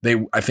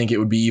 I think it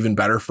would be even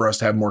better for us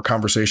to have more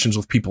conversations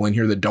with people in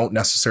here that don't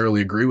necessarily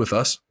agree with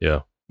us.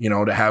 Yeah.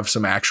 To have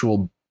some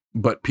actual,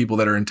 but people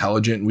that are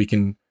intelligent and we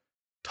can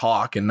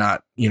talk and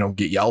not,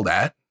 get yelled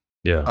at.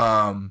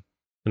 Yeah.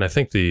 And I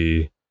think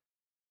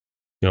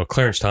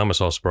Clarence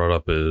Thomas also brought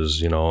up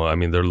is,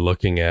 they're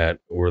looking at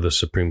where the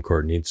Supreme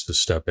Court needs to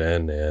step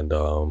in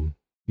and,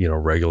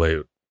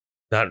 regulate,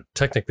 not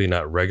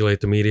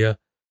regulate the media,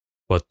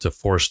 but to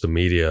force the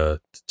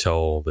media to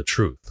tell the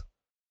truth.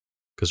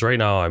 Because right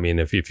now,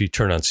 if you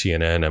turn on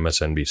CNN,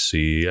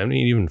 MSNBC,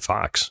 even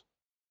Fox,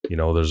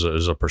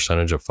 there's a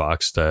percentage of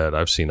Fox that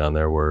I've seen on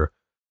there where,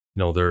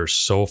 they're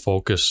so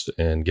focused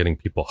and getting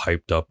people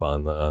hyped up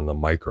on the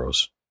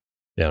micros.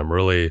 Yeah, I'm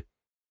really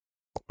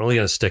going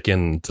to stick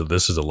into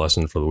this as a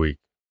lesson for the week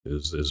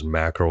is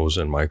macros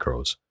and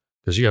micros,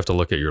 because you have to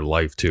look at your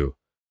life too.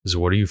 Is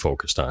what are you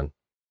focused on?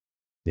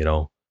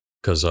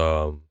 Because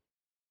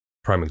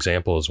prime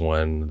example is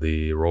when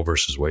the Roe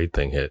versus Wade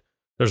thing hit.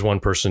 There's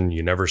one person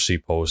you never see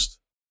post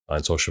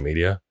on social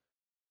media,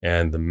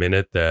 and the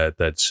minute that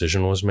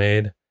decision was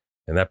made,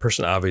 and that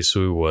person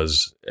obviously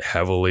was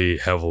heavily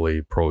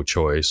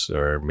pro-choice,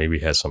 or maybe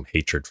has some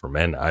hatred for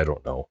men, I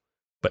don't know.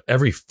 But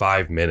every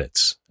 5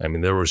 minutes,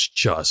 there was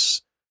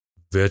just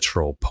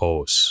vitriol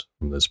posts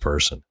from this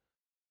person.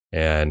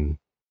 And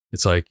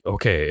it's like,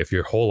 okay, if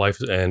your whole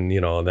life, and,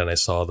 then I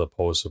saw the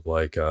post of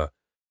like, what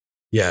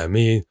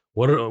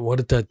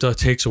if that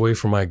takes away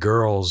from my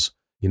girls?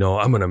 I'm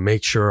going to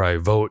make sure I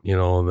vote,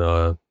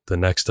 the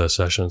next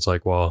session. It's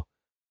like, well,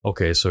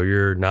 okay, so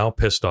you're now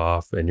pissed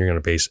off and you're going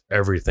to base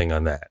everything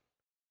on that.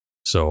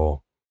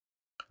 So,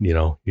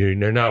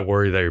 you're not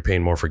worried that you're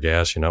paying more for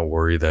gas. You're not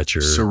worried that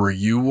you're... So were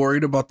you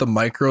worried about the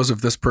micros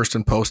of this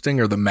person posting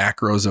or the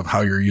macros of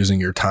how you're using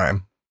your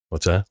time?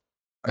 What's that?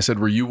 I said,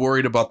 were you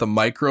worried about the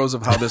micros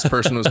of how this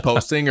person was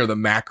posting or the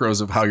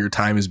macros of how your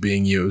time is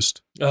being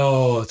used?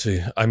 Oh, let's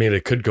see.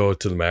 It could go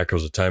to the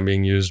macros of time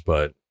being used,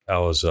 but I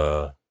was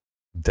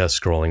death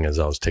scrolling as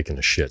I was taking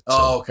a shit. So.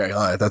 Oh, okay.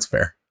 All right. That's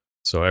fair.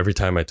 So every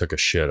time I took a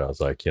shit, I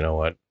was like, you know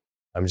what?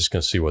 I'm just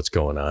going to see what's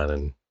going on.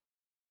 And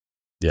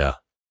yeah.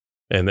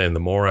 And then the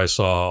more I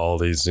saw all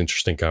these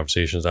interesting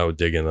conversations, I would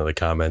dig into the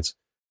comments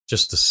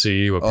just to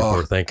see what people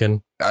were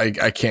thinking. I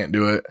can't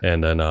do it.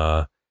 And then,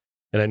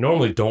 and I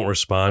normally don't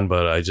respond,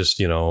 but I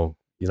just, I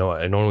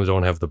normally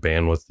don't have the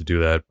bandwidth to do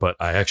that. But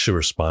I actually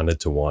responded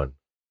to one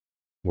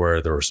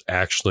where there was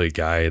actually a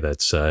guy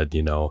that said,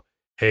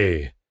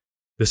 hey,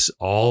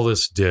 all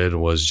this did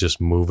was just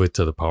move it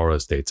to the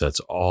powerless states. That's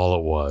all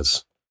it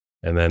was.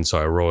 And then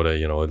so I wrote a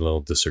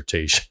little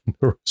dissertation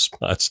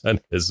response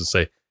on his to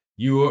say,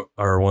 you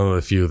are one of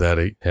the few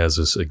that has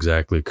this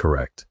exactly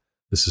correct.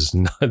 This is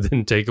not,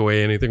 didn't take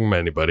away anything from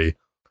anybody.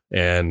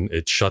 And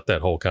it shut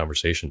that whole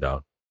conversation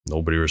down.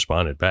 Nobody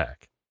responded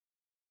back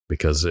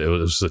because it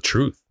was the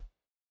truth.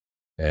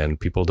 And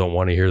people don't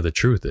want to hear the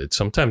truth.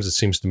 Sometimes it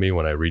seems to me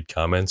when I read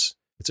comments,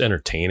 it's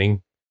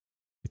entertaining.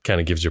 It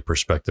kind of gives you a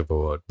perspective of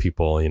what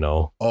people, their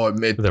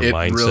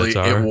mindsets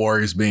are. It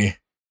worries me.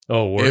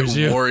 Oh, worries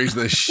you? It worries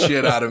the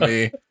shit out of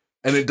me.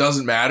 And it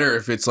doesn't matter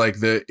if it's like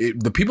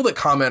the people that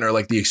comment are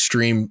like the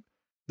extreme.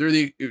 They're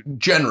the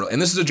general,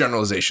 and this is a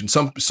generalization.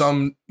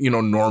 Some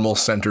normal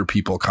center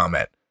people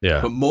comment.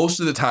 Yeah. But most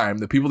of the time,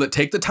 the people that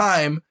take the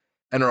time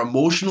and are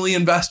emotionally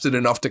invested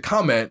enough to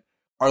comment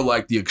are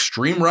like the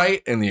extreme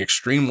right and the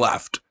extreme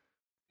left.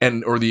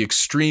 Or the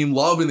extreme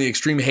love and the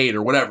extreme hate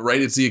or whatever,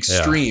 right? It's the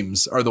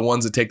extremes are the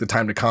ones that take the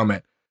time to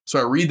comment. So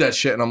I read that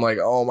shit and I'm like,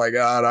 oh my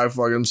God, I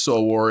fucking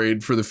so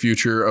worried for the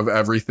future of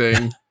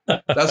everything.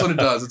 That's what it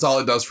does. That's all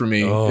it does for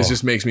me. It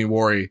just makes me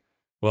worry.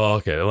 Well,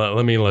 okay.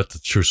 Let me let the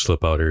truth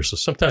slip out here. So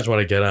sometimes when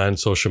I get on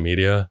social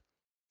media,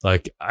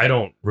 like I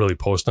don't really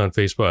post on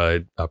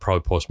Facebook. I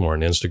probably post more on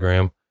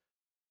Instagram.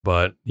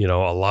 But, a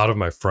lot of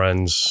my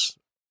friends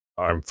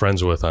I'm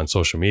friends with on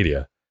social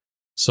media.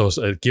 So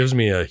it gives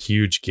me a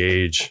huge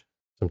gauge.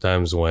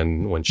 Sometimes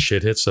when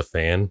shit hits the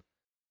fan,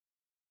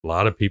 a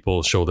lot of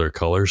people show their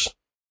colors.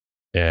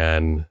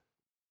 And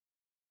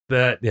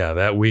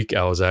that week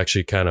I was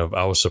actually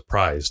I was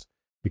surprised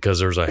because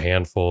there's a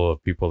handful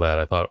of people that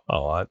I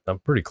thought, I'm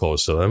pretty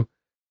close to them.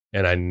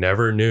 And I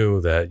never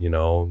knew that,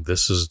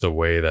 this is the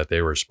way that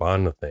they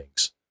respond to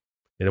things.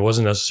 And it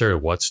wasn't necessarily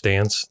what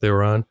stance they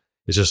were on.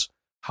 It's just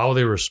how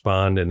they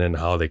respond and then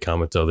how they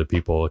comment to other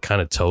people. It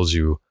kind of tells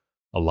you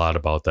a lot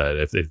about that.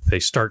 If they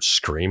start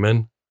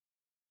screaming,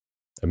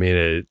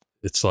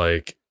 it's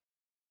like,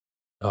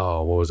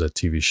 what was that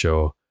TV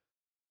show?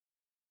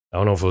 I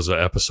don't know if it was an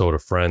episode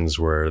of Friends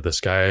where this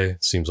guy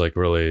seems like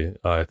really,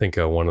 I think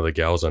one of the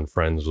gals on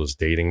Friends was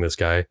dating this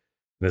guy.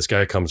 And this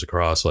guy comes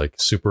across like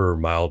super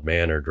mild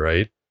mannered,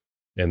 right?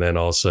 And then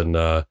all of a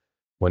sudden,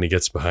 when he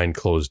gets behind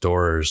closed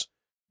doors,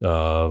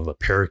 the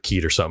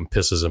parakeet or something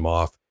pisses him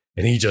off,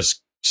 and he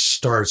just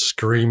starts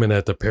screaming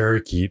at the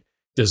parakeet,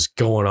 just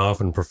going off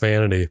in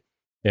profanity.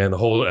 And the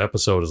whole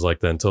episode is like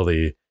that until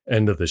the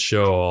end of the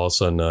show. All of a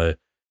sudden,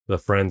 the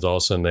friends, all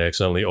of a sudden, they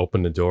accidentally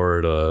open the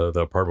door to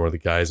the apartment where the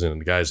guy's in,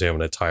 and the guy's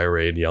having a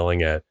tirade,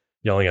 yelling at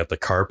the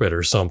carpet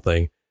or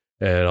something.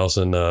 And all of a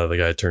sudden, the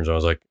guy turns around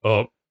and is like,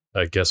 oh,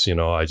 I guess,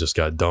 I just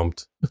got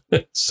dumped.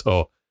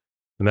 So,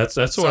 and that's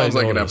what I Sounds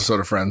like an noticed. episode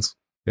of Friends.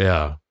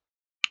 Yeah.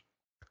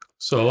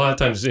 So a lot of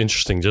times it's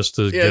interesting just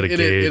to get a gauge.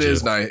 It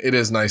is nice. It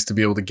is nice to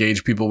be able to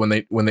gauge people when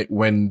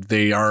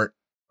they aren't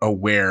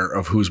aware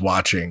of who's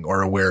watching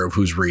or aware of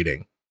who's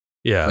reading.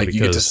 Yeah, like you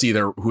get to see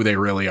who they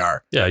really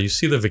are. Yeah, you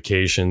see the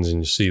vacations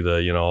and you see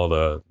the all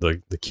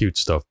the cute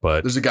stuff.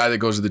 But there's a guy that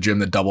goes to the gym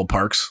that double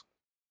parks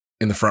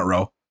in the front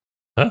row.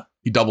 Huh?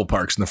 He double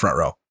parks in the front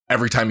row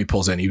every time he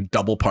pulls in. He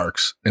double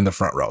parks in the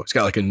front row. He's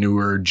got like a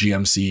newer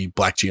GMC,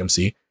 black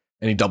GMC,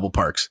 and he double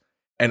parks.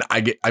 And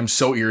I'm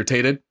so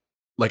irritated.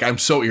 Like I'm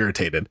so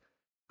irritated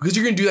because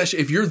you're gonna do that shit.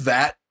 If you're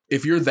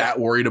that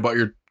worried about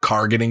your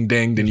car getting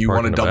dinged and you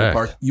want to double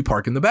park, you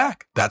park in the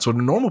back. That's what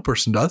a normal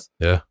person does.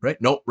 Yeah. Right?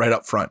 Nope. Right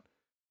up front.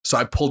 So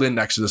I pulled in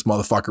next to this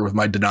motherfucker with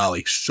my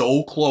Denali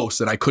so close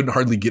that I couldn't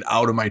hardly get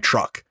out of my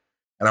truck.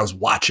 And I was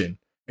watching,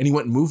 and he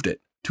went and moved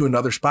it to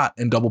another spot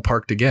and double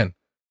parked again.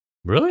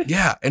 Really?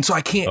 Yeah. And so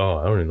I can't. Oh,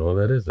 I don't even know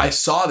what that is. I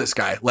saw this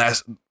guy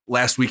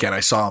last weekend.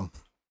 I saw him,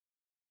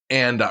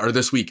 and or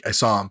this week I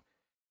saw him,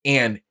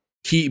 and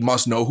he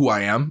must know who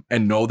I am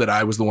and know that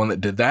I was the one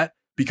that did that,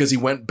 because he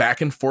went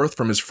back and forth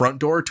from his front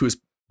door to his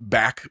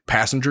back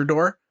passenger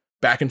door,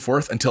 back and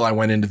forth until I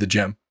went into the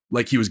gym.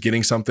 Like he was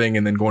getting something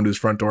and then going to his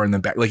front door and then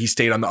back. Like he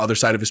stayed on the other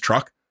side of his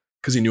truck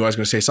because he knew I was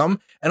going to say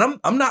something. And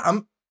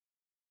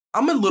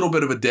I'm a little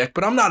bit of a dick,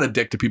 but I'm not a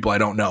dick to people I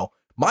don't know.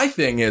 My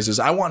thing is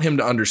I want him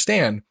to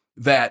understand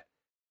that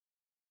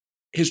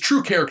his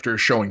true character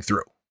is showing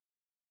through.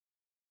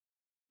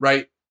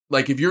 Right?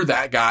 Like if you're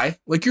that guy,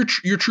 like your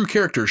true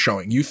character is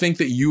showing. You think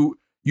that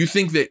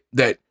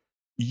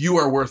you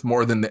are worth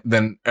more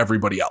than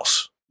everybody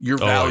else. Your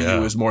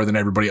value is more than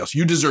everybody else.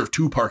 You deserve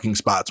 2 parking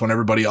spots when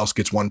everybody else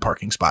gets 1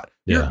 parking spot.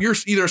 Yeah. You're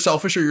either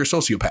selfish or you're a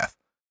sociopath.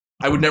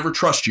 I would never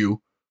trust you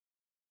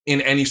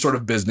in any sort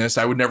of business.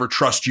 I would never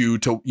trust you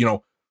to,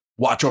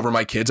 watch over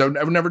my kids. I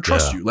would never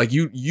trust you. Like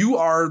you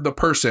are the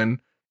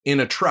person in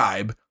a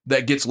tribe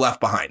that gets left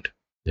behind.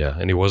 Yeah.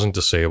 And he wasn't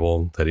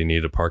disabled that he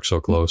needed to park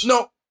so close.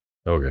 No.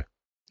 Okay.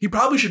 He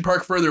probably should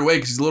park further away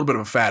because he's a little bit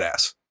of a fat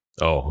ass.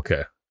 Oh,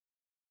 okay.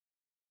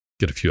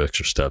 Get a few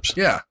extra steps.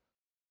 Yeah.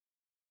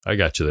 I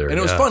got you there. And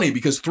it was funny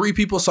because 3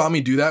 people saw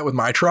me do that with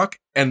my truck,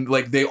 and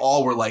like they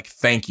all were like,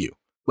 thank you.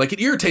 Like it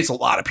irritates a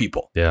lot of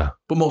people. Yeah.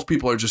 But most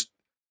people are just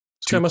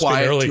This guy too must be an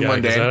quiet, early too guy,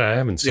 'cause mundane. I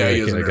haven't seen Yeah, he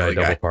is a an guy early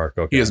double guy. park.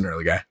 Okay. He is an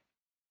early guy.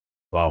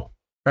 Wow.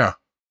 Yeah.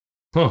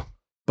 Huh.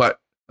 But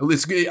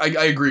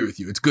I agree with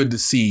you. It's good to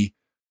see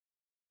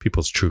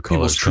People's true colors.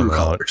 people's true come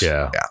out. colors.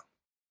 Yeah.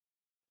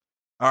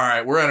 All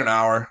right. We're at an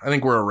hour. I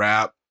think we're a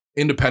wrap.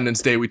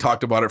 Independence Day. We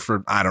talked about it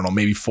for, I don't know,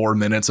 maybe 4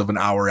 minutes of an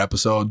hour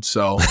episode.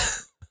 So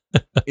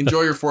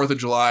enjoy your 4th of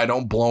July.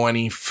 Don't blow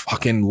any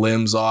fucking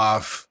limbs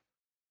off.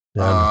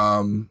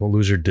 Yeah. We'll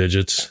lose your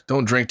digits.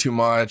 Don't drink too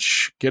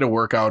much. Get a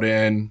workout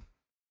in.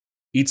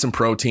 Eat some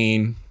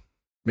protein.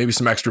 Maybe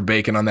some extra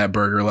bacon on that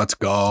burger. Let's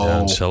go.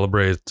 And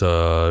celebrate.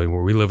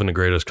 We live in the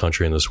greatest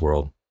country in this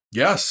world.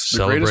 Yes,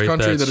 the greatest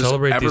country that has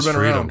celebrate ever these been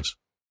freedoms.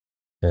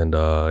 And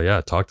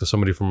talk to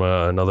somebody from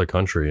another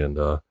country and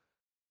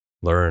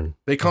learn.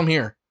 They come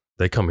here.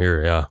 They come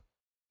here. Yeah.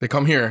 They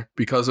come here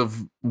because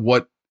of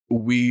what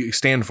we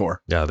stand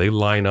for. Yeah. They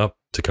line up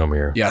to come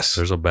here. Yes.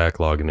 There's a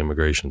backlog in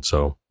immigration.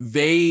 So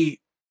they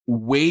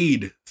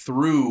wade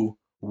through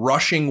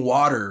rushing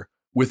water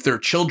with their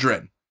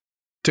children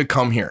to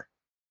come here.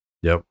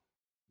 Yep.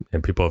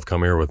 And people have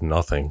come here with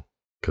nothing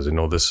because they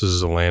know this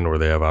is a land where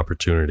they have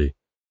opportunity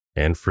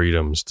and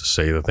freedoms to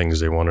say the things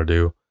they want to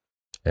do.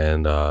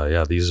 And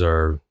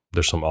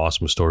there's some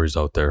awesome stories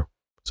out there.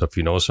 So if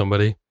you know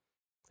somebody,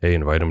 hey,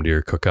 invite them to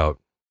your cookout.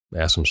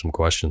 Ask them some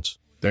questions.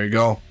 There you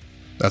go.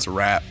 That's a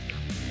wrap.